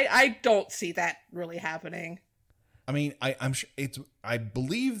circuit? I don't see that really happening. I mean, I'm sure I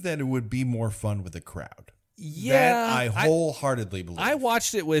believe that it would be more fun with a crowd. Yeah, that I wholeheartedly believe. I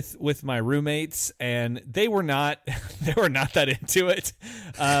watched it with my roommates, and they were not that into it.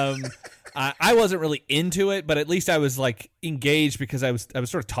 I wasn't really into it, but at least I was like engaged because I was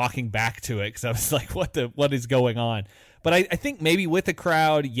sort of talking back to it because I was like, what is going on? But I think maybe with a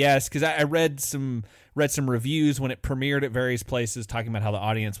crowd, yes, because I read some reviews when it premiered at various places talking about how the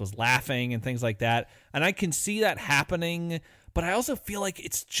audience was laughing and things like that, and I can see that happening. But I also feel like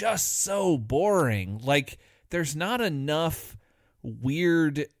it's just so boring. Like, there's not enough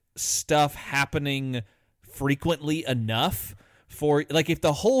weird stuff happening frequently enough for, like, if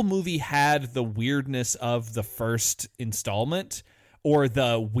the whole movie had the weirdness of the first installment or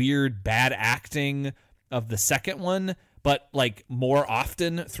the weird bad acting of the second one, but like more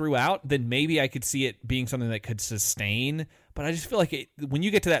often throughout, then maybe I could see it being something that could sustain. But I just feel like when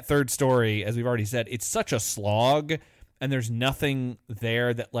you get to that third story, as we've already said, it's such a slog. And there's nothing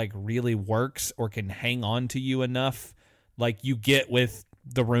there that like really works or can hang on to you enough like you get with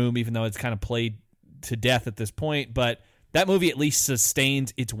The Room, even though it's kind of played to death at this point. But that movie at least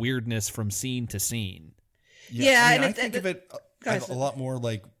sustains its weirdness from scene to scene. Yeah, I mean, I think of it as a lot more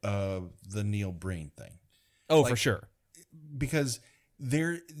like the Neil Breen thing. Oh, for sure. Because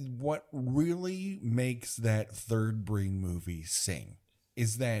what really makes that third Breen movie sing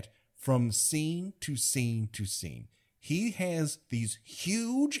is that from scene to scene to scene, he has these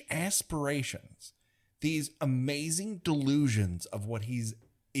huge aspirations, these amazing delusions of what he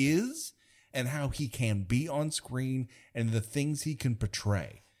is and how he can be on screen and the things he can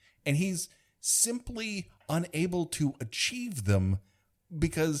portray. And he's simply unable to achieve them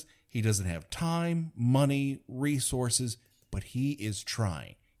because He doesn't have time, money, resources, but he is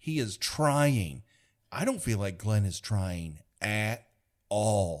trying. He is trying. I don't feel like Glenn is trying at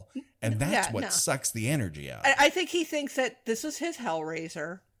all. And that's what sucks the energy out. I think he thinks that this is his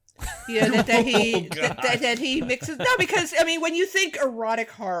Hellraiser. Yeah, that he mixes. No, because I mean, when you think erotic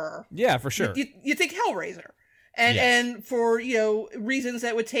horror, yeah, for sure, you think Hellraiser, and for reasons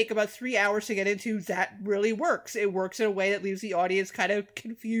that would take about 3 hours to get into, that really works. It works in a way that leaves the audience kind of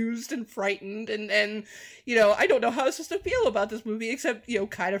confused and frightened, and I don't know how I'm supposed to feel about this movie except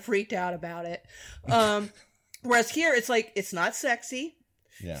kind of freaked out about it. Whereas here, it's like it's not sexy,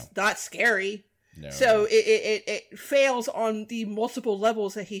 it's not scary. No. So it fails on the multiple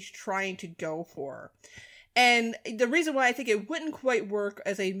levels that he's trying to go for. And the reason why I think it wouldn't quite work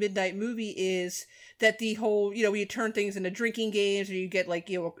as a midnight movie is that the whole, when you turn things into drinking games or you get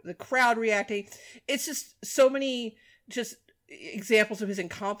the crowd reacting, it's just so many just examples of his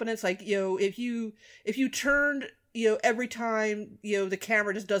incompetence. Like, if you turned, every time, the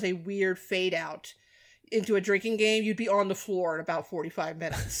camera just does a weird fade out into a drinking game, you'd be on the floor in about 45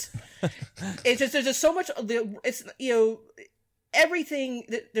 minutes. It's just, there's just so much, it's, everything,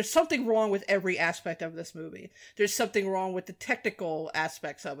 there's something wrong with every aspect of this movie. There's something wrong with the technical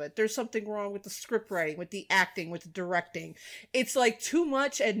aspects of it. There's something wrong with the script writing, with the acting, with the directing. It's like too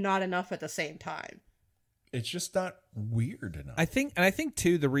much and not enough at the same time. It's just not weird enough. I think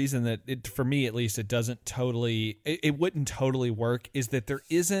too, the reason that it, for me at least, it doesn't totally, it wouldn't totally work is that there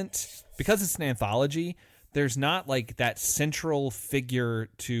isn't, because it's an anthology, there's not like that central figure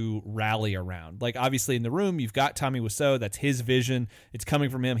to rally around. Like obviously in The Room, you've got Tommy Wiseau. That's his vision. It's coming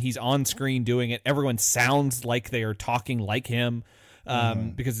from him. He's on screen doing it. Everyone sounds like they are talking like him.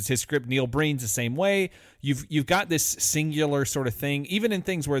 Because it's his script. Neil Breen's the same way. You've got this singular sort of thing, even in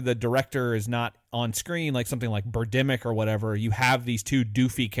things where the director is not on screen, like something like Birdemic or whatever. You have these two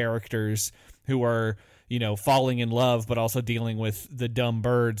doofy characters who are, falling in love, but also dealing with the dumb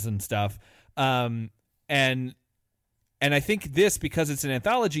birds and stuff. And I think this, because it's an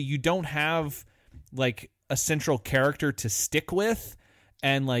anthology, you don't have like a central character to stick with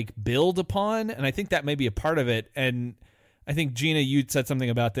and like build upon. And I think that may be a part of it. And I think, Gina, you said something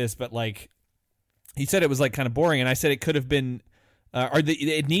about this, but like he said it was like kind of boring, and I said it could have been,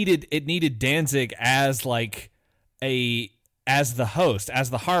 it needed Danzig as like as the host,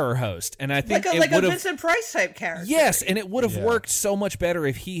 as the horror host, and I think like a Vincent Price type character. Yes, and it would have worked so much better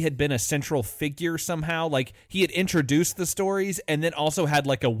if he had been a central figure somehow. Like he had introduced the stories, and then also had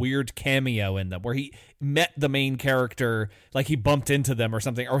like a weird cameo in them where he met the main character, like he bumped into them or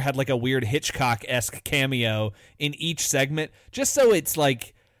something, or had like a weird Hitchcock-esque cameo in each segment, just so it's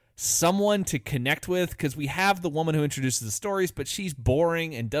like someone to connect with. Because we have the woman who introduces the stories, but she's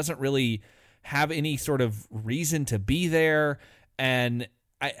boring and doesn't really have any sort of reason to be there. And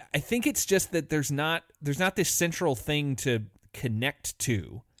I think it's just that there's not this central thing to connect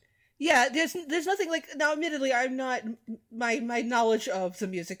to. Yeah, there's nothing like, now admittedly I'm not, my knowledge of the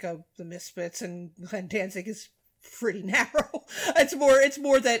music of the Misfits and Glenn Danzig is pretty narrow. It's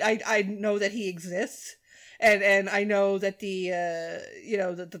more that I know that he exists. And I know that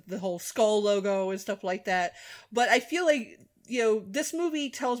the whole skull logo and stuff like that. But I feel like, this movie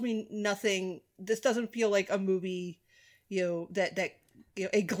tells me nothing. This doesn't feel like a movie, that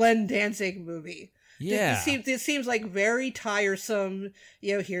a Glenn Danzig movie. Yeah. This seems like very tiresome.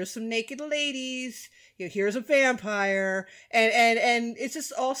 Here's some naked ladies. Here's a vampire. And it's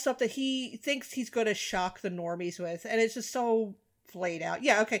just all stuff that he thinks he's going to shock the normies with. And it's just so played out.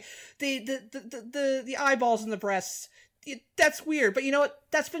 Yeah, okay. The eyeballs and the breasts, that's weird. But you know what?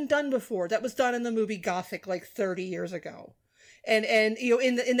 That's been done before. That was done in the movie Gothic like 30 years ago. And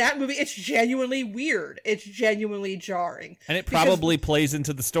in that movie, it's genuinely weird. It's genuinely jarring. And it probably plays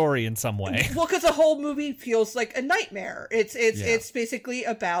into the story in some way. Well, because the whole movie feels like a nightmare. It's basically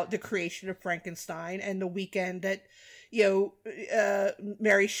about the creation of Frankenstein and the weekend that,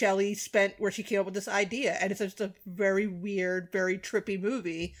 Mary Shelley spent where she came up with this idea. And it's just a very weird, very trippy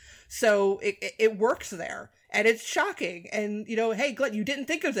movie. So it works there. And it's shocking. And, hey, Glenn, you didn't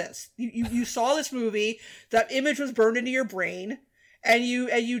think of this. You saw this movie. That image was burned into your brain. And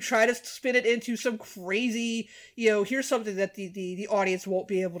you try to spin it into some crazy, here's something that the audience won't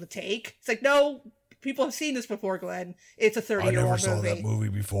be able to take. It's like, no, people have seen this before, Glenn. It's a 30-year-old movie. I never saw that movie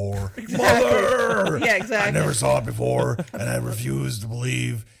before. Exactly. Mother! Yeah, exactly. I never saw it before, and I refuse to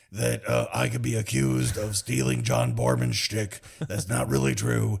believe that I could be accused of stealing John Borman's shtick. That's not really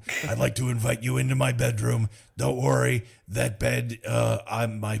true. I'd like to invite you into my bedroom. Don't worry, that bed,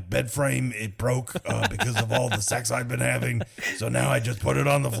 my bed frame, it broke because of all the sex I've been having. So now I just put it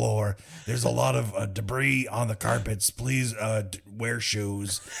on the floor. There's a lot of debris on the carpets. Please wear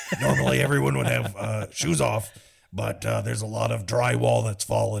shoes. Normally everyone would have shoes off. But there's a lot of drywall that's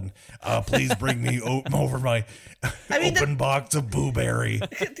fallen. Please bring me over my open box of Boo-Berry.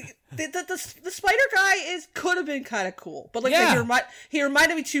 The spider guy could have been kind of cool, but like he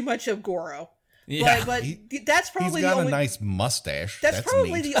reminded me too much of Goro. Yeah, but that's probably he's got the only, a nice mustache. That's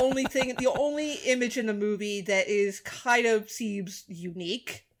probably neat. the only thing, the only image in the movie that is kind of seems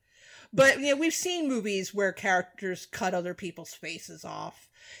unique. But we've seen movies where characters cut other people's faces off.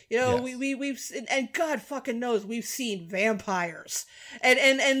 Yes. We've and God fucking knows we've seen vampires, and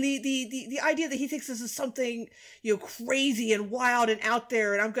the idea that he thinks this is something crazy and wild and out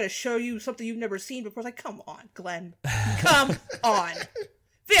there, and I'm going to show you something you've never seen before. It's like, come on, Glenn, come on,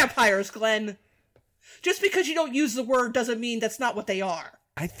 vampires, Glenn. Just because you don't use the word doesn't mean that's not what they are.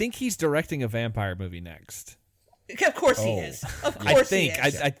 I think he's directing a vampire movie next. Of course he is. Of course he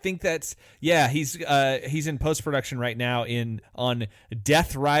is. I think that's he's in post-production right now on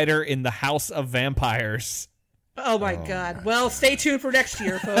Death Rider in the House of Vampires. Oh my God. Well, stay tuned for next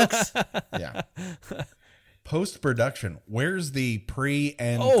year, folks. Yeah. Post-production. Where's the pre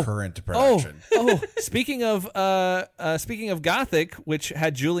and current production? Speaking of Gothic, which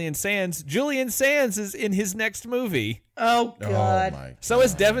had Julian Sands is in his next movie. Oh God. Oh my God. So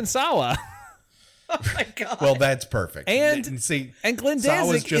is Devon Sawa. Oh my God. Well, that's perfect. And see, Glenn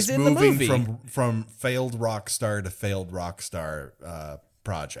Sawa's Danzig just is in the movie. from failed rock star to failed rock star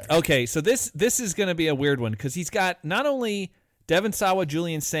project. Okay, so this is going to be a weird one because he's got not only Devon Sawa,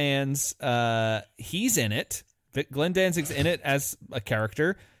 Julian Sands, he's in it. Glenn Danzig's in it as a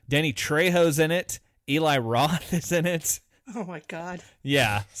character. Danny Trejo's in it. Eli Roth is in it. Oh my God.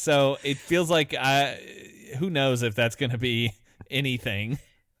 Yeah, so it feels like who knows if that's going to be anything.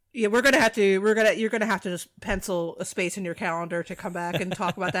 Yeah, you're gonna have to just pencil a space in your calendar to come back and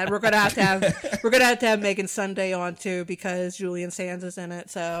talk about that. We're gonna have to have Megan Sunday on too because Julian Sands is in it.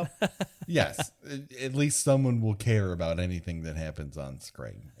 So yes, at least someone will care about anything that happens on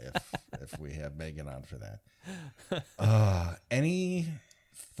screen if we have Megan on for that. Any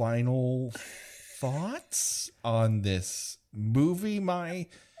final thoughts on this movie?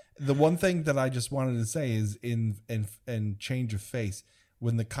 The one thing that I just wanted to say is in change of face.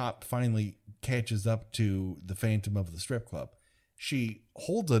 When the cop finally catches up to the Phantom of the strip club, she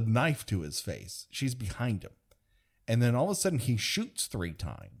holds a knife to his face. She's behind him. And then all of a sudden he shoots 3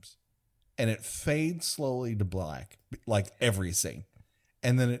 times and it fades slowly to black, like every scene.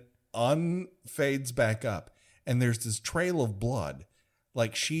 And then it unfades back up and there's this trail of blood,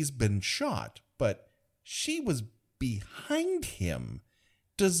 like she's been shot, but she was behind him.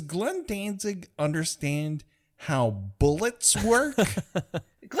 Does Glenn Danzig understand how bullets work?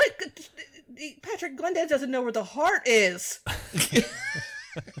 Patrick, Glenn Danzig doesn't know where the heart is.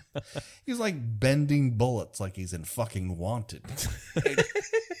 He's like bending bullets like he's in fucking Wanted.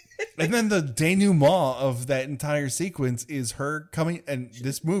 And then the denouement of that entire sequence is her coming, and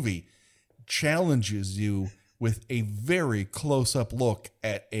this movie challenges you with a very close-up look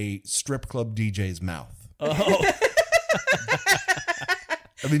at a strip club DJ's mouth. Oh.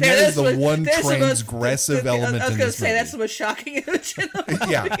 I mean, that is the one transgressive element in this movie. I was going to say, that's the most shocking image in the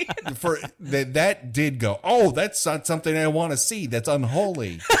movie. Yeah, that did go, oh, that's not something I want to see. That's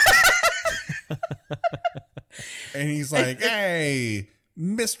unholy. And he's like, hey,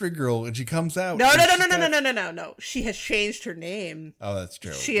 mystery girl. And she comes out. No. She has changed her name. Oh, that's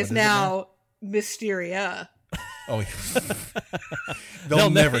true. She is now Mysteria. Oh, they'll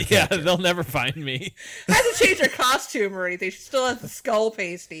never catch her. They'll never find me. Hasn't changed her costume or anything. She still has the skull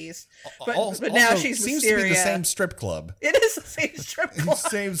pasties, but now she's seems Mysteria. to be the same strip club. It is the same strip club.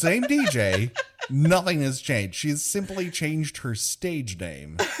 same DJ. Nothing has changed. She's simply changed her stage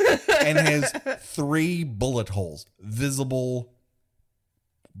name and has 3 bullet holes, visible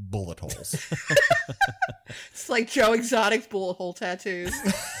bullet holes. It's like Joe Exotic's bullet hole tattoos.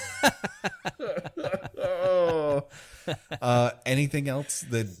 Anything else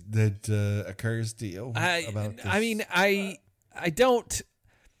that occurs to you about this? I mean, I don't.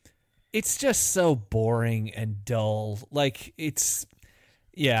 It's just so boring and dull. Like it's,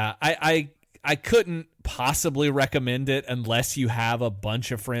 yeah. I couldn't possibly recommend it unless you have a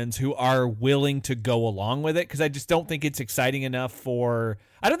bunch of friends who are willing to go along with it, because I just don't think it's exciting enough for.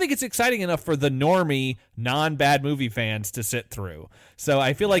 I don't think it's exciting enough for the normie, non-bad movie fans to sit through. So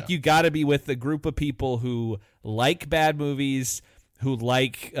I feel like you got to be with a group of people who like bad movies, who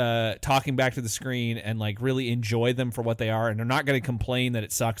like talking back to the screen and like really enjoy them for what they are, and they're not going to complain that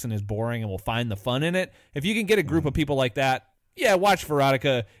it sucks and is boring, and will find the fun in it. If you can get a group of people like that, yeah, watch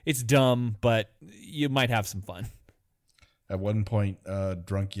Veronica. It's dumb, but you might have some fun. At one point,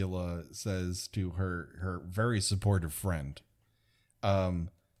 Druncula says to her very supportive friend,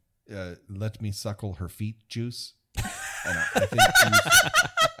 let me suckle her feet juice. And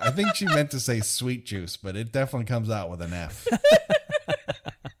I think she meant to say sweet juice, but it definitely comes out with an F.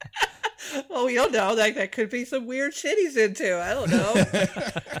 Well, we don't know. That could be some weird shit he's into. I don't know.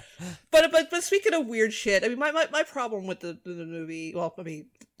 But speaking of weird shit, I mean, my problem with the movie, well, I mean,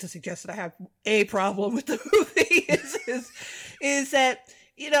 to suggest that I have a problem with the movie is that,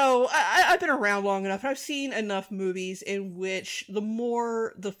 you know, I've been around long enough, and I've seen enough movies in which the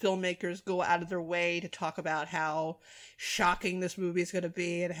more the filmmakers go out of their way to talk about how shocking this movie is going to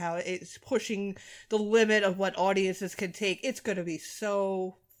be and how it's pushing the limit of what audiences can take, it's going to be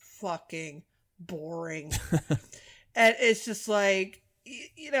so fucking boring. And it's just like,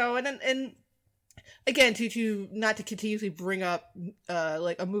 you know, and again, to not to continuously bring up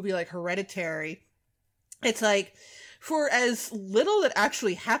like a movie like Hereditary, it's like, for as little that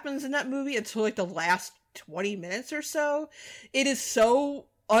actually happens in that movie until like the last 20 minutes or so, it is so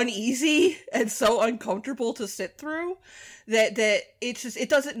uneasy and so uncomfortable to sit through that it's just, it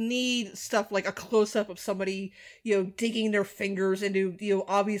doesn't need stuff like a close-up of somebody, you know, digging their fingers into, you know,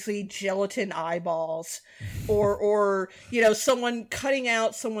 obviously gelatin eyeballs, or you know, someone cutting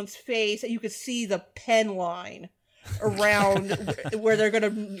out someone's face and you could see the pen line around where they're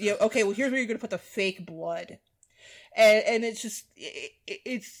gonna, you know, okay, well, here's where you're gonna put the fake blood. And it's just,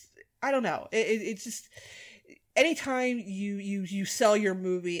 it's, I don't know. It's just, anytime you sell your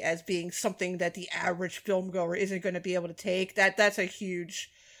movie as being something that the average film goer isn't going to be able to take, that's a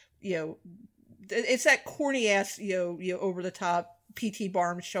huge, you know, it's that corny ass, you know, over the top P.T.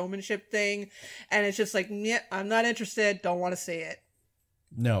 Barnum showmanship thing. And it's just like, yeah, I'm not interested. Don't want to see it.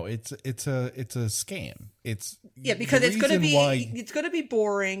 No, it's a scam. It's, yeah, because it's going to be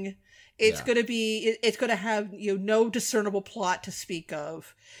boring. It's going to have, you know, no discernible plot to speak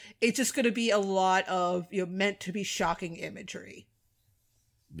of. It's just going to be a lot of, you know, meant to be shocking imagery.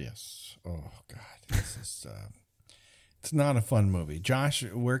 Yes. Oh God, this is it's not a fun movie. Josh,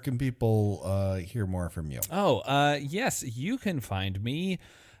 where can people hear more from you? Oh, yes, you can find me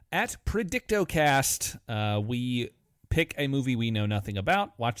at Predictocast. We pick a movie we know nothing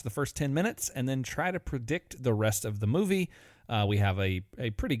about, watch the first 10 minutes, and then try to predict the rest of the movie. We have a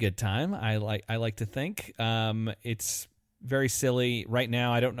pretty good time. I like to think. It's very silly right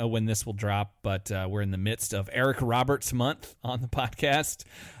now. I don't know when this will drop, but we're in the midst of Eric Roberts month on the podcast.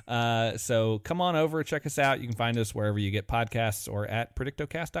 So come on over, check us out. You can find us wherever you get podcasts or at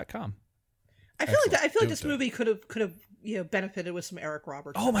predictocast.com. I feel like this movie could have you know, benefited with some Eric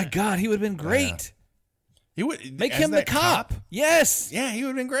Roberts. Oh my God, he would have been great. Yeah. He would make him the cop. Yes. Yeah, he would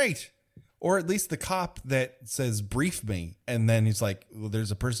have been great. Or at least the cop that says, brief me. And then he's like, well,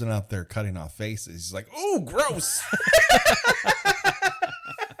 there's a person out there cutting off faces. He's like, oh, gross.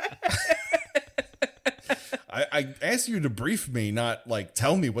 I asked you to brief me, not like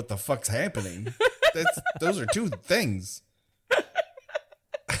tell me what the fuck's happening. Those are two things.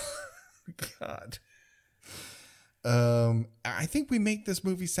 God. I think we make this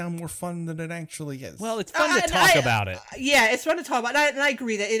movie sound more fun than it actually is. Well, it's fun to talk about it. Yeah, it's fun to talk about. And I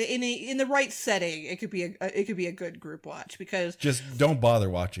agree that in the right setting, it could be a good group watch, because just don't bother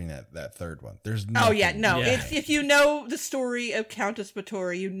watching that third one. There's no. Oh yeah, no. Yeah. If you know the story of Countess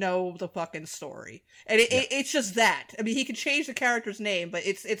Bathory, you know the fucking story, and it's just that. I mean, he can change the character's name, but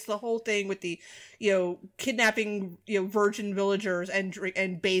it's the whole thing with the, you know, kidnapping, you know, virgin villagers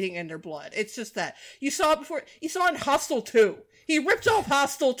and bathing in their blood. It's just that you saw it before. You saw it in Hostel 2. He ripped off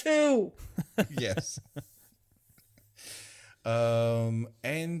Hostel 2. Yes.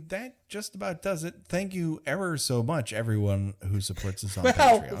 And that just about does it. Thank you ever so much, everyone who supports us on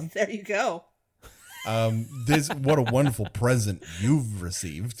Patreon. There you go. What a wonderful present you've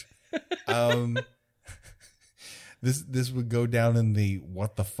received. This would go down in the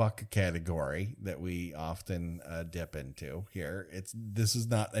what the fuck category that we often dip into here. This is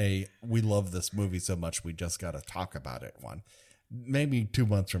not a we love this movie so much we just got to talk about it one. Maybe 2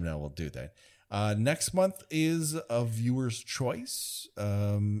 months from now we'll do that. Next month is a viewer's choice,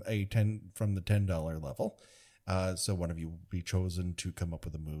 from the $10 level. So one of you will be chosen to come up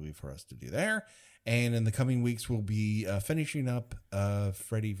with a movie for us to do there. And in the coming weeks, we'll be finishing up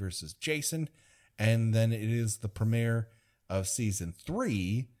Freddy versus Jason. And then it is the premiere of season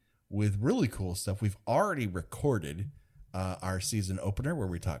 3 with really cool stuff. We've already recorded our season opener where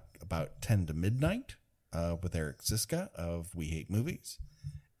we talk about 10 to Midnight. with Eric Siska of We Hate Movies.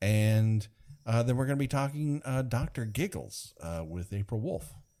 And then we're going to be talking Dr. Giggles with April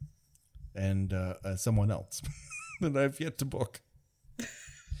Wolf and someone else that I've yet to book.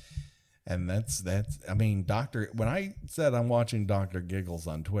 And that's I mean, when I said I'm watching Dr. Giggles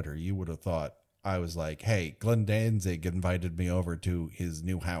on Twitter, you would have thought I was like, hey, Glenn Danzig invited me over to his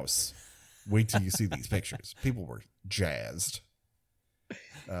new house. Wait till you see these pictures. People were jazzed.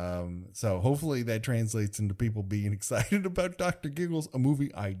 So hopefully that translates into people being excited about Dr. Giggles, a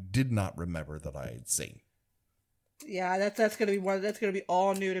movie I did not remember that I had seen. Yeah, that's gonna be that's gonna be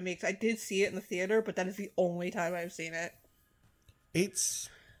all new to me, because I did see it in the theater, but that is the only time I've seen it. It's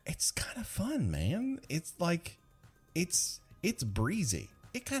kind of fun, man. It's like it's breezy.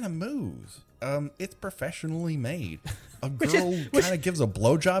 It kind of moves. It's professionally made. A girl kind of gives a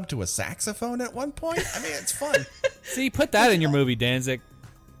blowjob to a saxophone at one point. I mean, it's fun. See, put that in your movie, Danzig.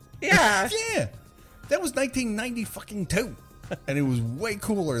 Yeah. Yeah. That was 1992. And it was way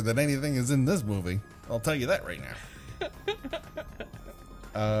cooler than anything is in this movie. I'll tell you that right now.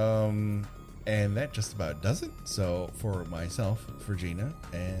 And that just about does it. So for myself, for Gina,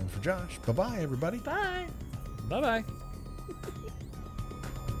 and for Josh, bye-bye, everybody. Bye. Bye-bye.